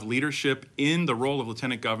we have leadership in the role of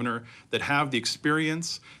lieutenant governor that have the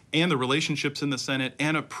experience and the relationships in the Senate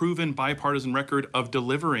and a proven bipartisan record of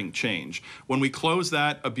delivering change. When we closed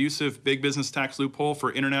that abusive big business tax loophole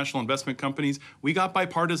for international investment companies, we got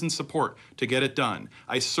bipartisan support to get it done.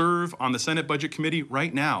 I serve on the Senate Budget Committee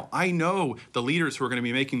right now. I know the leaders who are going to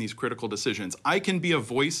be making these critical decisions. I can be a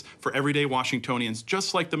voice for everyday Washingtonians,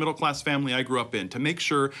 just like the middle-class family I grew up in, to make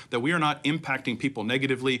sure that we are not impacting people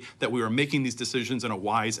negatively, that we are making these decisions in a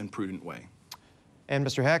wise and prudent way. And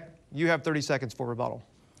Mr. Heck, you have 30 seconds for rebuttal.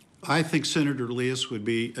 I think Senator Liias would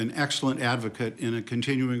be an excellent advocate in a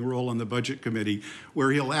continuing role on the Budget Committee,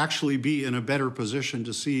 where he'll actually be in a better position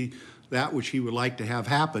to see that which he would like to have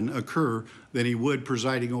happen occur than he would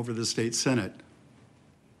presiding over the state Senate.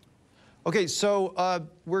 Okay, so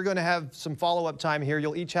we're going to have some follow-up time here.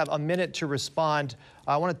 You'll each have a minute to respond.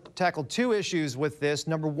 I want to tackle two issues with this.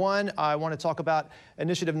 Number one, I want to talk about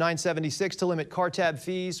Initiative 976 to limit car tab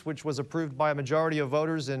fees, which was approved by a majority of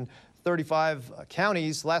voters in 35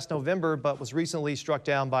 counties last November, but was recently struck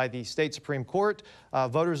down by the state Supreme Court.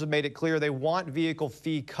 Voters have made it clear they want vehicle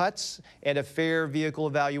fee cuts and a fair vehicle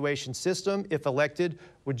evaluation system if elected.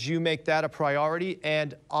 Would you make that a priority?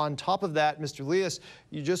 And on top of that, Mr. Liias,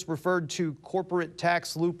 you just referred to corporate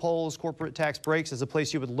tax loopholes, corporate tax breaks as a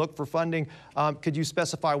place you would look for funding. Could you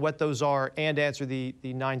specify what those are and answer the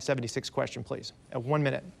 976 question, please? 1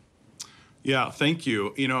 minute. Yeah, thank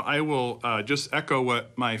you. You know, I will just echo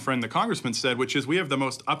what my friend the congressman said, which is we have the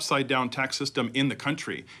most upside down tax system in the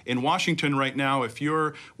country. In Washington right now, if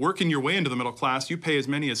you're working your way into the middle class, you pay as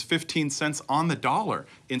many as 15 cents on the dollar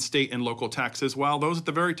in state and local taxes, while those at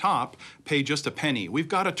the very top pay just a penny. We've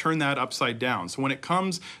got to turn that upside down. So when it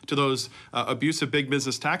comes to those abusive big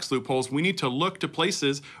business tax loopholes, we need to look to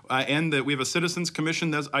places, and that we have a Citizens Commission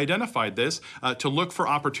that's identified this, to look for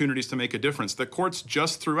opportunities to make a difference. The courts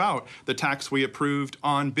just threw out the tax we approved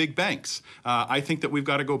on big banks. I think that we've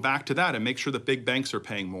got to go back to that and make sure that big banks are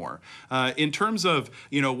paying more. In terms of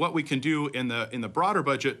what we can do in the broader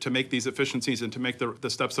budget to make these efficiencies and to make the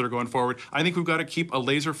steps that are going forward, I think we've got to keep a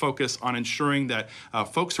laser focus on ensuring that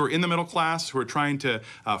folks who are in the middle class, who are trying to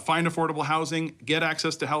find affordable housing, get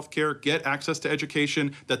access to health care, get access to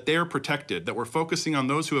education, that they're protected, that we're focusing on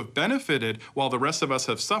those who have benefited while the rest of us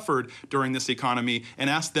have suffered during this economy, and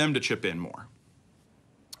ask them to chip in more.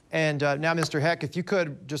 And now, Mr. Heck, if you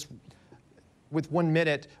could just, with 1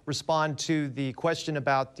 minute, respond to the question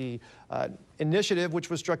about the initiative, which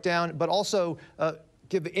was struck down, but also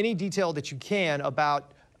give any detail that you can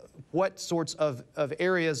about what sorts of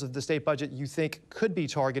areas of the state budget you think could be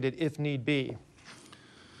targeted if need be.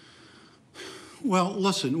 Well,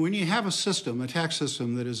 listen, when you have a system, a tax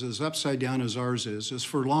system that is as upside down as ours is, as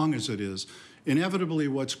for long as it is, inevitably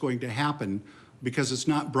what's going to happen, because it's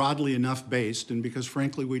not broadly enough based, and because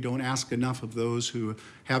frankly we don't ask enough of those who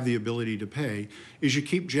have the ability to pay, is you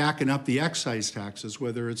keep jacking up the excise taxes,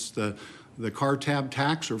 whether it's the car tab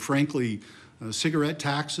tax or frankly cigarette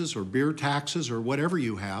taxes or beer taxes or whatever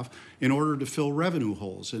you have, in order to fill revenue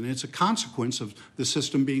holes. And it's a consequence of the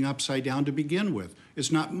system being upside down to begin with.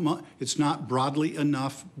 It's not broadly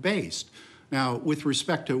enough based. Now, with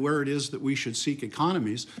respect to where it is that we should seek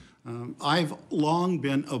economies, I've long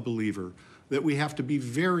been a believer that we have to be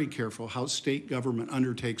very careful how state government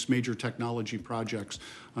undertakes major technology projects.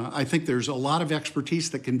 I think there's a lot of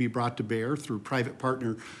expertise that can be brought to bear through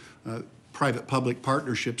private-public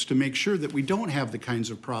partnerships to make sure that we don't have the kinds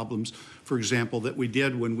of problems, for example, that we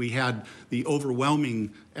did when we had the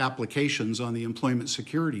overwhelming applications on the Employment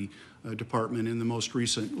Security Department in the most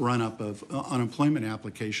recent run-up of unemployment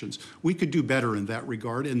applications. We could do better in that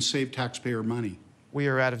regard and save taxpayer money. We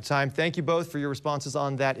are out of time. Thank you both for your responses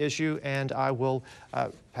on that issue, and I will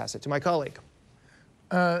pass it to my colleague.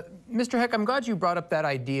 Mr. Heck, I'm glad you brought up that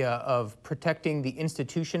idea of protecting the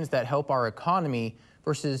institutions that help our economy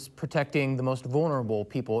versus protecting the most vulnerable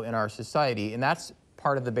people in our society, and that's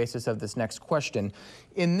part of the basis of this next question.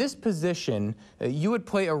 In this position, you would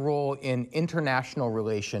play a role in international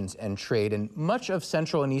relations and trade, and much of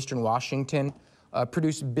central and eastern Washington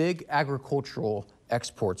produce big agricultural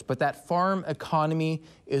exports, but that farm economy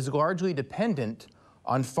is largely dependent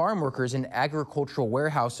on farm workers and agricultural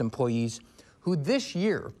warehouse employees who this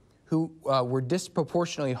year were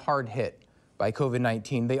disproportionately hard hit by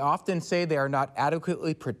COVID-19. They often say they are not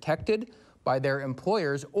adequately protected by their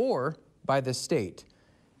employers or by the state.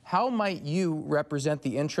 How might you represent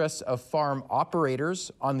the interests of farm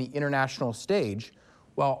operators on the international stage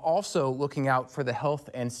while also looking out for the health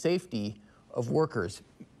and safety of workers?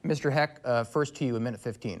 Mr. Heck, first to you,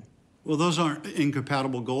 1:15. Well, those aren't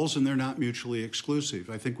incompatible goals, and they're not mutually exclusive.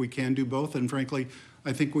 I think we can do both, and frankly,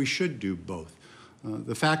 I think we should do both.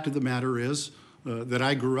 The fact of the matter is that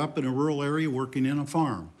I grew up in a rural area working in a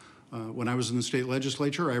farm. When I was in the state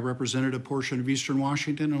legislature, I represented a portion of eastern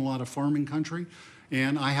Washington and a lot of farming country,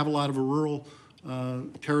 and I have a lot of rural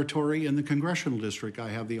territory in the congressional district I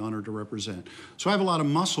have the honor to represent. So I have a lot of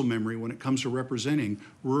muscle memory when it comes to representing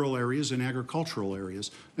rural areas and agricultural areas,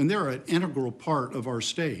 and they're an integral part of our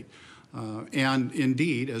state. And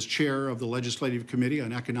indeed, as chair of the Legislative Committee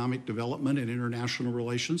on Economic Development and International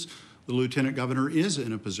Relations, the Lieutenant Governor is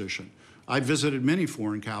in a position. I've visited many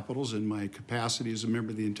foreign capitals in my capacity as a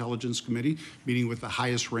member of the Intelligence Committee, meeting with the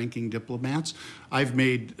highest-ranking diplomats. I've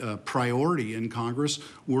made a priority in Congress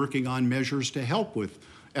working on measures to help with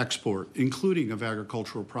export, including of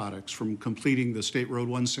agricultural products, from completing the State Road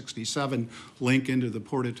 167 link into the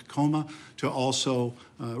Port of Tacoma to also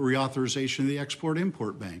reauthorization of the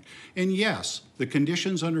Export-Import Bank. And yes, the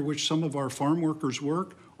conditions under which some of our farm workers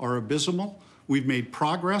work are abysmal. We've made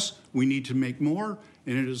progress. We need to make more.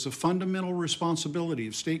 And it is a fundamental responsibility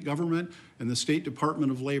of state government and the State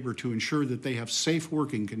Department of Labor to ensure that they have safe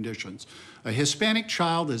working conditions. A Hispanic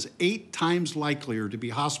child is 8 times likelier to be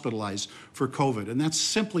hospitalized for COVID, and that's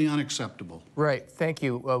simply unacceptable. Right. Thank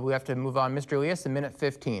you. We have to move on. Mr. Liias, a minute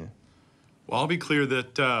 15. Well, I'll be clear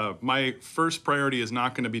that my first priority is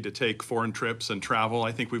not going to be to take foreign trips and travel.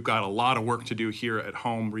 I think we've got a lot of work to do here at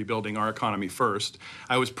home, rebuilding our economy first.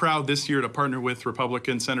 I was proud this year to partner with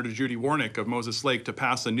Republican Senator Judy Warnick of Moses Lake to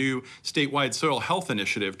pass a new statewide soil health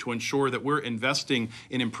initiative to ensure that we're investing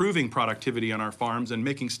in improving productivity on our farms and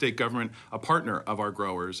making state government a partner of our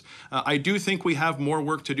growers. I do think we have more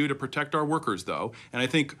work to do to protect our workers, though, and I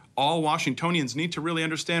think all Washingtonians need to really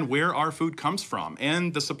understand where our food comes from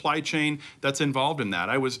and the supply chain that's involved in that.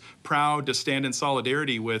 I was proud to stand in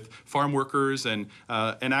solidarity with farm workers and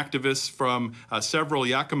activists from several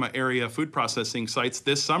Yakima area food processing sites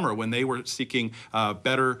this summer when they were seeking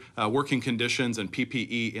better working conditions and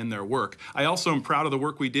PPE in their work. I also am proud of the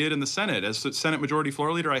work we did in the Senate. As Senate Majority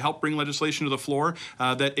Floor Leader, I helped bring legislation to the floor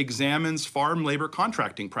that examines farm labor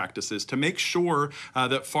contracting practices to make sure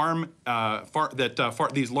that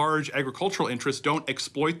these large agricultural interests don't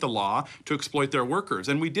exploit the law to exploit their workers.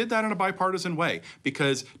 And we did that in a bipartisan way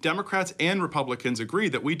because Democrats and Republicans agree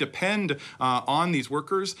that we depend on these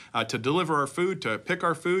workers to deliver our food, to pick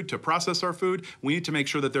our food, to process our food. We need to make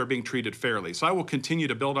sure that they're being treated fairly. So I will continue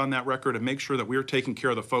to build on that record and make sure that we're taking care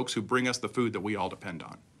of the folks who bring us the food that we all depend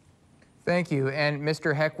on. Thank you. And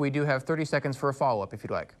Mr. Heck, we do have 30 seconds for a follow-up if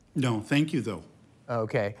you'd like. No, thank you, though.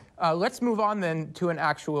 Okay. Let's move on then to an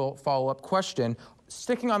actual follow-up question.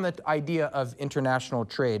 Sticking on the idea of international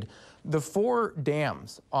trade, the 4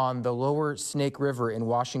 dams on the lower Snake River in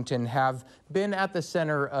Washington have been at the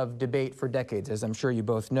center of debate for decades, as I'm sure you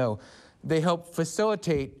both know. They help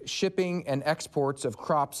facilitate shipping and exports of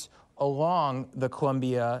crops along the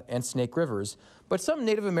Columbia and Snake Rivers. But some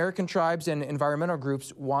Native American tribes and environmental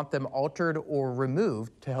groups want them altered or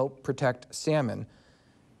removed to help protect salmon.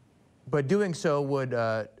 But doing so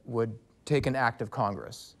would take an act of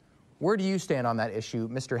Congress. Where do you stand on that issue?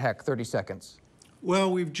 Mr. Heck, 30 seconds.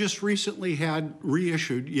 Well, we've just recently had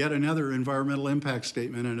reissued yet another environmental impact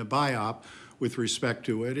statement and a BIOP with respect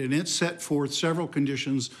to it, and it set forth several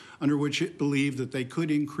conditions under which it believed that they could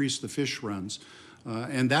increase the fish runs,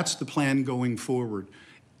 and that's the plan going forward.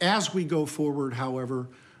 As we go forward, however,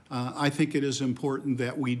 I think it is important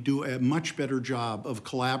that we do a much better job of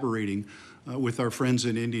collaborating with our friends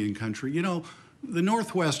in Indian country. You know, the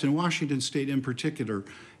Northwest and Washington State in particular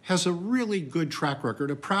has a really good track record,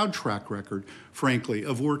 a proud track record, frankly,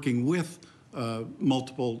 of working with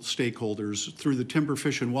multiple stakeholders through the Timber,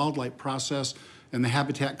 Fish, and Wildlife process and the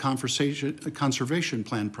Habitat Conservation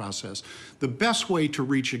Plan process. The best way to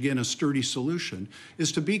reach, again, a sturdy solution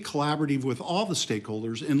is to be collaborative with all the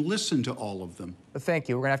stakeholders and listen to all of them. Thank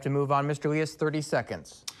you. We're gonna have to move on. Mr. Liias, 30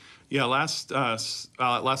 seconds. Yeah, last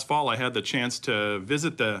fall I had the chance to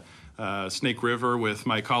visit the Snake River with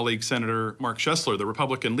my colleague, Senator Mark Schessler, the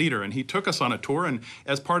Republican leader, and he took us on a tour. And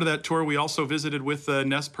as part of that tour, we also visited with the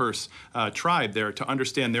Nez Perce tribe there to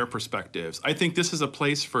understand their perspectives. I think this is a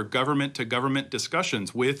place for government-to-government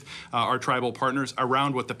discussions with our tribal partners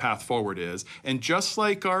around what the path forward is. And just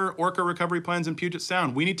like our orca recovery plans in Puget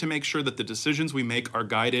Sound, we need to make sure that the decisions we make are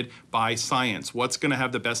guided by science. What's going to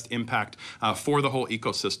have the best impact for the whole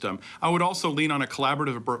ecosystem? I would also lean on a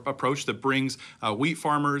collaborative approach that brings wheat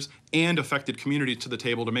farmers and affected communities to the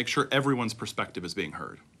table to make sure everyone's perspective is being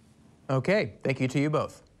heard. Okay, thank you to you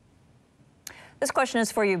both. This question is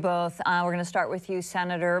for you both. We're going to start with you,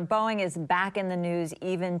 Senator. Boeing is back in the news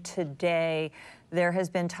even today. There has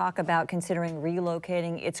been talk about considering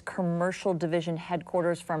relocating its commercial division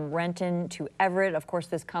headquarters from Renton to Everett. Of course,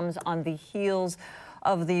 this comes on the heels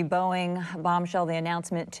of the Boeing bombshell, the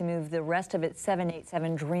announcement to move the rest of its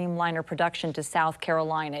 787 Dreamliner production to South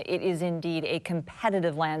Carolina. It is indeed a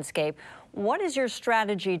competitive landscape. What is your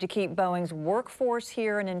strategy to keep Boeing's workforce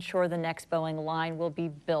here and ensure the next Boeing line will be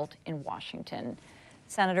built in Washington?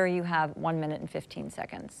 Senator, you have 1 minute and 15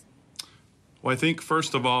 seconds. Well, I think,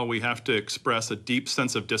 first of all, we have to express a deep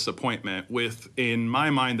sense of disappointment with, in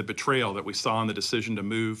my mind, the betrayal that we saw in the decision to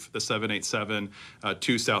move the 787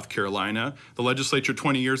 to South Carolina. The legislature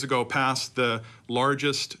 20 years ago passed the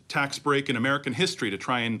largest tax break in American history to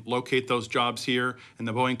try and locate those jobs here, and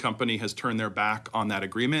the Boeing company has turned their back on that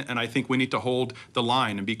agreement. And I think we need to hold the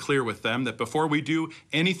line and be clear with them that before we do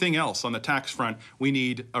anything else on the tax front, we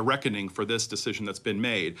need a reckoning for this decision that's been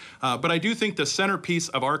made. But I do think the centerpiece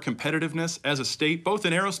of our competitiveness as a state, both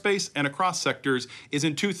in aerospace and across sectors, is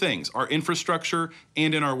in two things: our infrastructure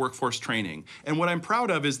and in our workforce training. And what I'm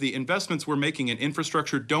proud of is the investments we're making in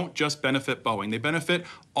infrastructure don't just benefit Boeing, they benefit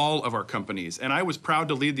all of our companies. And I was proud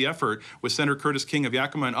to lead the effort with Senator Curtis King of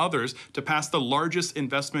Yakima and others to pass the largest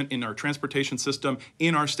investment in our transportation system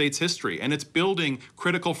in our state's history. And it's building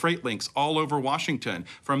critical freight links all over Washington,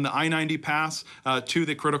 from the I-90 pass to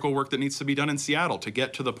the critical work that needs to be done in Seattle to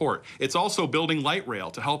get to the port. It's also building light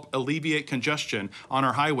rail to help alleviate congestion on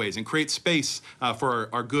our highways and create space for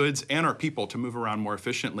our goods and our people to move around more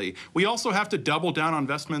efficiently. We also have to double down on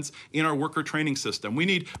investments in our worker training system. We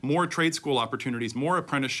need more trade school opportunities, more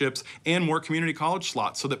apprenticeships, and more community college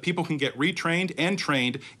slots so that people can get retrained and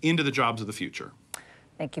trained into the jobs of the future.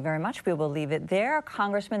 Thank you very much. We will leave it there.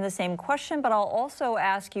 Congressman, the same question, but I'll also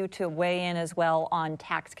ask you to weigh in as well on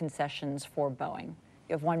tax concessions for Boeing.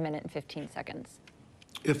 You have 1 minute and 15 seconds.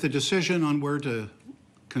 If the decision on where to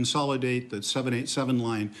consolidate the 787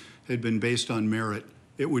 line had been based on merit,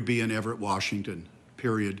 it would be in Everett, Washington,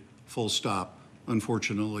 period, full stop.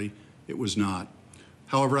 Unfortunately, it was not.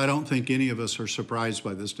 However, I don't think any of us are surprised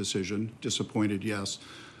by this decision. Disappointed, yes.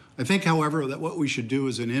 I think, however, that what we should do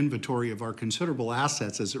is an inventory of our considerable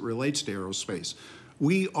assets as it relates to aerospace.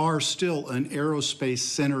 We are still an aerospace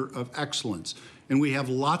center of excellence, and we have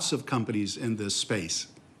lots of companies in this space,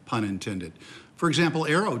 pun intended. For example,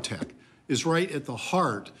 Aerotech is right at the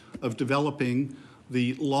heart of developing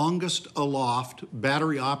the longest aloft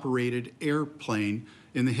battery-operated airplane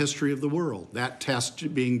in the history of the world. That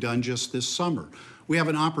test being done just this summer. We have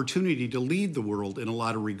an opportunity to lead the world in a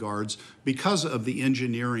lot of regards because of the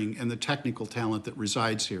engineering and the technical talent that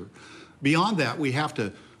resides here. Beyond that, we have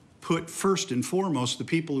to put first and foremost the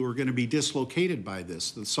people who are going to be dislocated by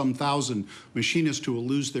this, the some thousand machinists who will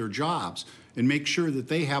lose their jobs, and make sure that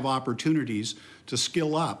they have opportunities to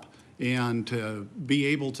skill up and to be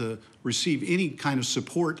able to receive any kind of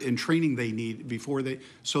support and training they need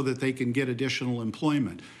so that they can get additional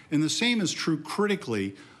employment. And the same is true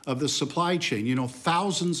critically of the supply chain. You know,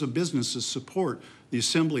 thousands of businesses support the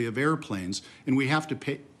assembly of airplanes, and we have to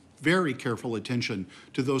pay very careful attention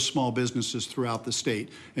to those small businesses throughout the state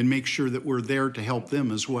and make sure that we're there to help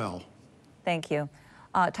them as well. Thank you.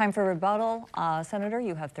 Time for rebuttal. Senator,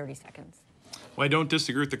 you have 30 seconds. Well, I don't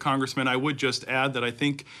disagree with the congressman. I would just add that I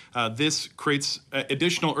think this creates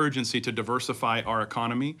additional urgency to diversify our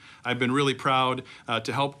economy. I've been really proud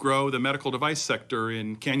to help grow the medical device sector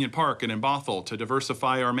in Canyon Park and in Bothell, to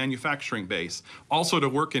diversify our manufacturing base. Also to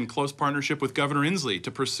work in close partnership with Governor Inslee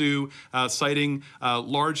to pursue citing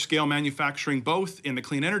large-scale manufacturing both in the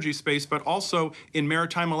clean energy space but also in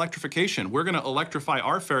maritime electrification. We're going to electrify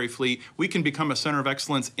our ferry fleet. We can become a center of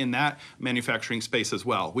excellence in that manufacturing space as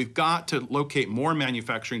well. We've got to locate more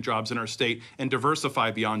manufacturing jobs in our state and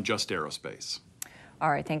diversify beyond just aerospace.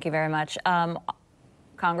 All right, thank you very much.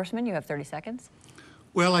 Congressman, you have 30 seconds.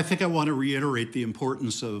 Well, I think I want to reiterate the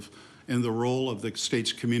importance of and the role of the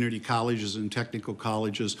state's community colleges and technical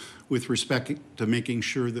colleges with respect to making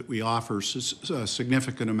sure that we offer a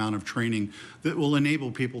significant amount of training that will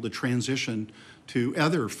enable people to transition to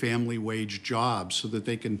other family wage jobs so that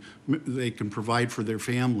they can provide for their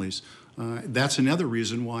families. That's another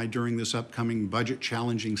reason why during this upcoming budget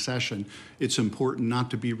challenging session, it's important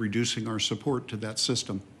not to be reducing our support to that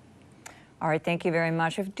system. All right, thank you very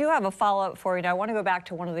much. I do have a follow-up for you. Now, I want to go back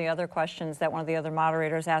to one of the other questions that one of the other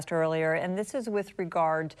moderators asked earlier, and this is with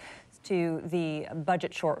regard to the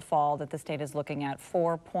budget shortfall that the state is looking at.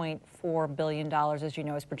 $4.4 billion, as you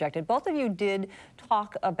know, is projected. Both of you did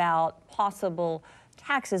talk about possible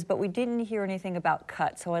taxes, but we didn't hear anything about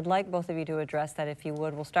cuts. So I'd like both of you to address that, if you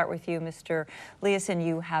would. We'll start with you, Mr. Liias, and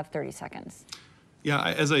you have 30 seconds. Yeah,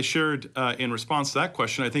 as I shared in response to that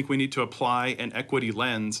question, I think we need to apply an equity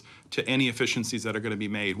lens to any efficiencies that are going to be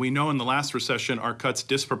made. We know in the last recession, our cuts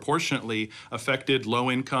disproportionately affected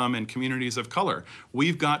low-income and communities of color.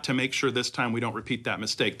 We've got to make sure this time we don't repeat that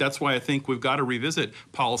mistake. That's why I think we've got to revisit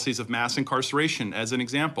policies of mass incarceration as an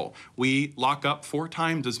example. We lock up 4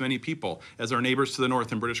 times as many people as our neighbors to the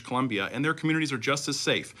north in British Columbia, and their communities are just as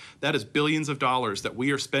safe. That is billions of dollars that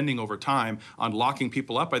we are spending over time on locking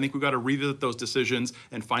people up. I think we've got to revisit those decisions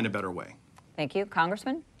and find a better way. Thank you.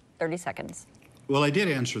 Congressman, 30 seconds. Well, I did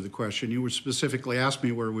answer the question. You would specifically ask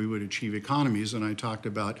me where we would achieve economies, and I talked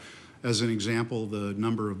about, as an example, the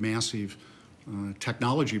number of massive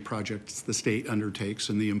technology projects the state undertakes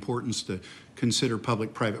and the importance to consider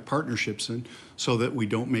public-private partnerships in so that we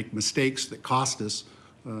don't make mistakes that cost us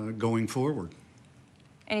going forward.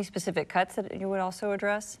 Any specific cuts that you would also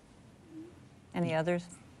address? Any others?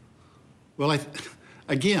 Well,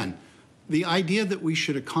 again, the idea that we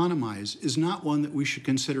should economize is not one that we should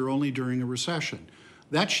consider only during a recession.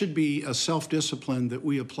 That should be a self-discipline that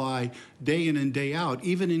we apply day in and day out,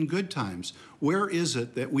 even in good times. Where is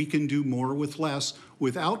it that we can do more with less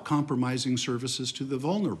without compromising services to the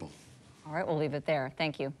vulnerable? All right, we'll leave it there.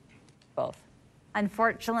 Thank you, both.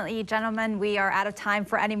 Unfortunately, gentlemen, we are out of time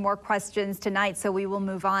for any more questions tonight, so we will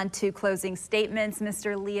move on to closing statements.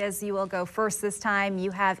 Mr. Liias, you will go first this time.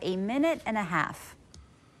 You have 1.5 minutes.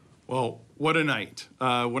 Well, what a night.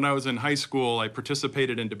 When I was in high school, I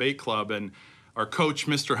participated in debate club, and our coach,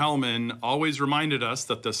 Mr. Hellman, always reminded us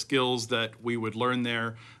that the skills that we would learn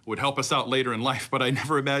there would help us out later in life, but I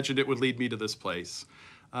never imagined it would lead me to this place.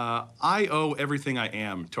 I owe everything I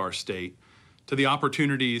am to our state, to the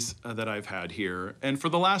opportunities that I've had here. And for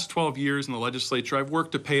the last 12 years in the legislature, I've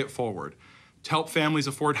worked to pay it forward, to help families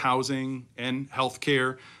afford housing and health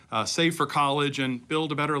care, save for college, and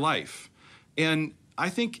build a better life. And I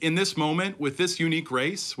think in this moment, with this unique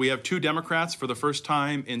race, we have 2 Democrats for the first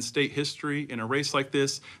time in state history in a race like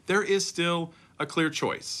this. There is still a clear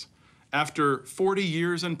choice. After 40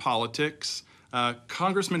 years in politics,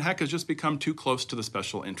 Congressman Heck has just become too close to the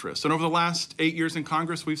special interests. And over the last 8 years in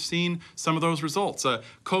Congress, we've seen some of those results. A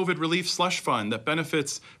COVID relief slush fund that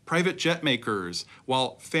benefits private jet makers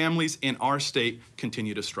while families in our state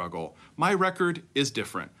continue to struggle. My record is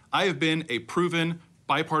different. I have been a proven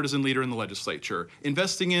bipartisan leader in the legislature,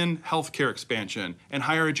 investing in healthcare expansion and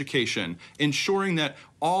higher education, ensuring that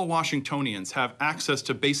all Washingtonians have access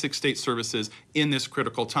to basic state services in this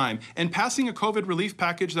critical time, and passing a COVID relief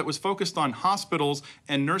package that was focused on hospitals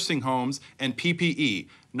and nursing homes and PPE,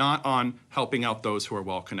 not on helping out those who are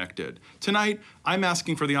well-connected. Tonight, I'm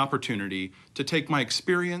asking for the opportunity to take my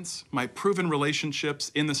experience, my proven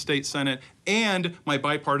relationships in the state Senate, and my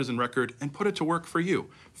bipartisan record and put it to work for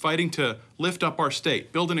you, fighting to lift up our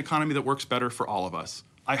state, build an economy that works better for all of us.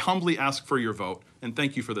 I humbly ask for your vote, and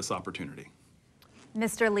thank you for this opportunity.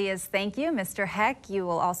 Mr. Liias, thank you. Mr. Heck, you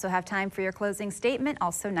will also have time for your closing statement,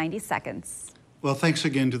 also 90 seconds. Well, thanks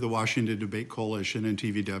again to the Washington Debate Coalition and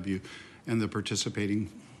TVW and the participating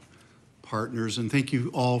partners, and thank you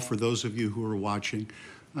all for those of you who are watching.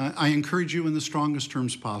 I encourage you in the strongest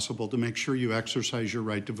terms possible to make sure you exercise your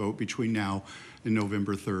right to vote between now and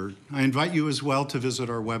November 3rd. I invite you as well to visit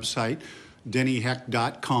our website,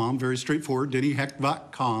 dennyheck.com, very straightforward,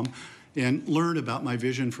 dennyheck.com, and learn about my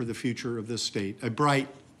vision for the future of this state, a bright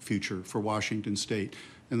future for Washington State,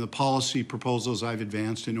 and the policy proposals I've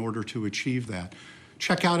advanced in order to achieve that.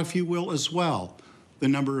 Check out, if you will, as well, the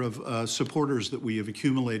number of supporters that we have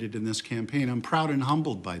accumulated in this campaign. I'm proud and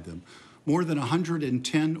humbled by them. More than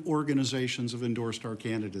 110 organizations have endorsed our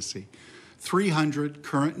candidacy. 300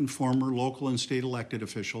 current and former local and state elected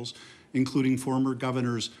officials, including former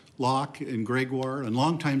Governors Locke and Gregoire and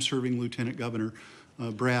longtime serving Lieutenant Governor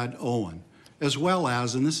Brad Owen, as well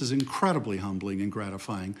as, and this is incredibly humbling and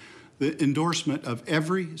gratifying, the endorsement of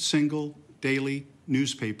every single daily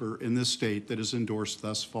newspaper in this state that is endorsed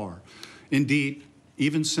thus far. Indeed,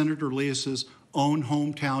 even Senator Liias's own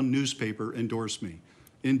hometown newspaper endorsed me.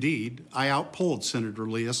 Indeed, I outpolled Senator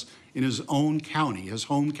Liias in his own county, his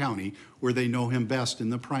home county, where they know him best in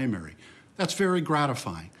the primary. That's very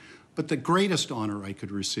gratifying. But the greatest honor I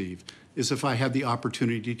could receive is if I had the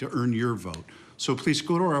opportunity to earn your vote. So please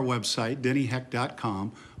go to our website,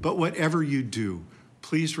 dennyheck.com. But whatever you do,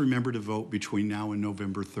 please remember to vote between now and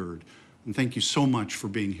November 3rd. And thank you so much for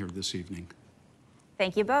being here this evening.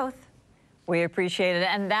 Thank you both. We appreciate it.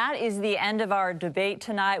 And that is the end of our debate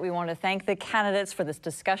tonight. We want to thank the candidates for this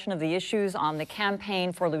discussion of the issues on the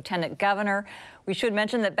campaign for Lieutenant Governor. We should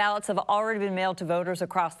mention that ballots have already been mailed to voters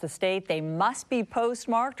across the state. They must be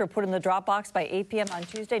postmarked or put in the drop box by 8 p.m. on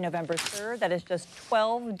Tuesday, November 3rd. That is just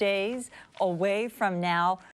 12 days away from now.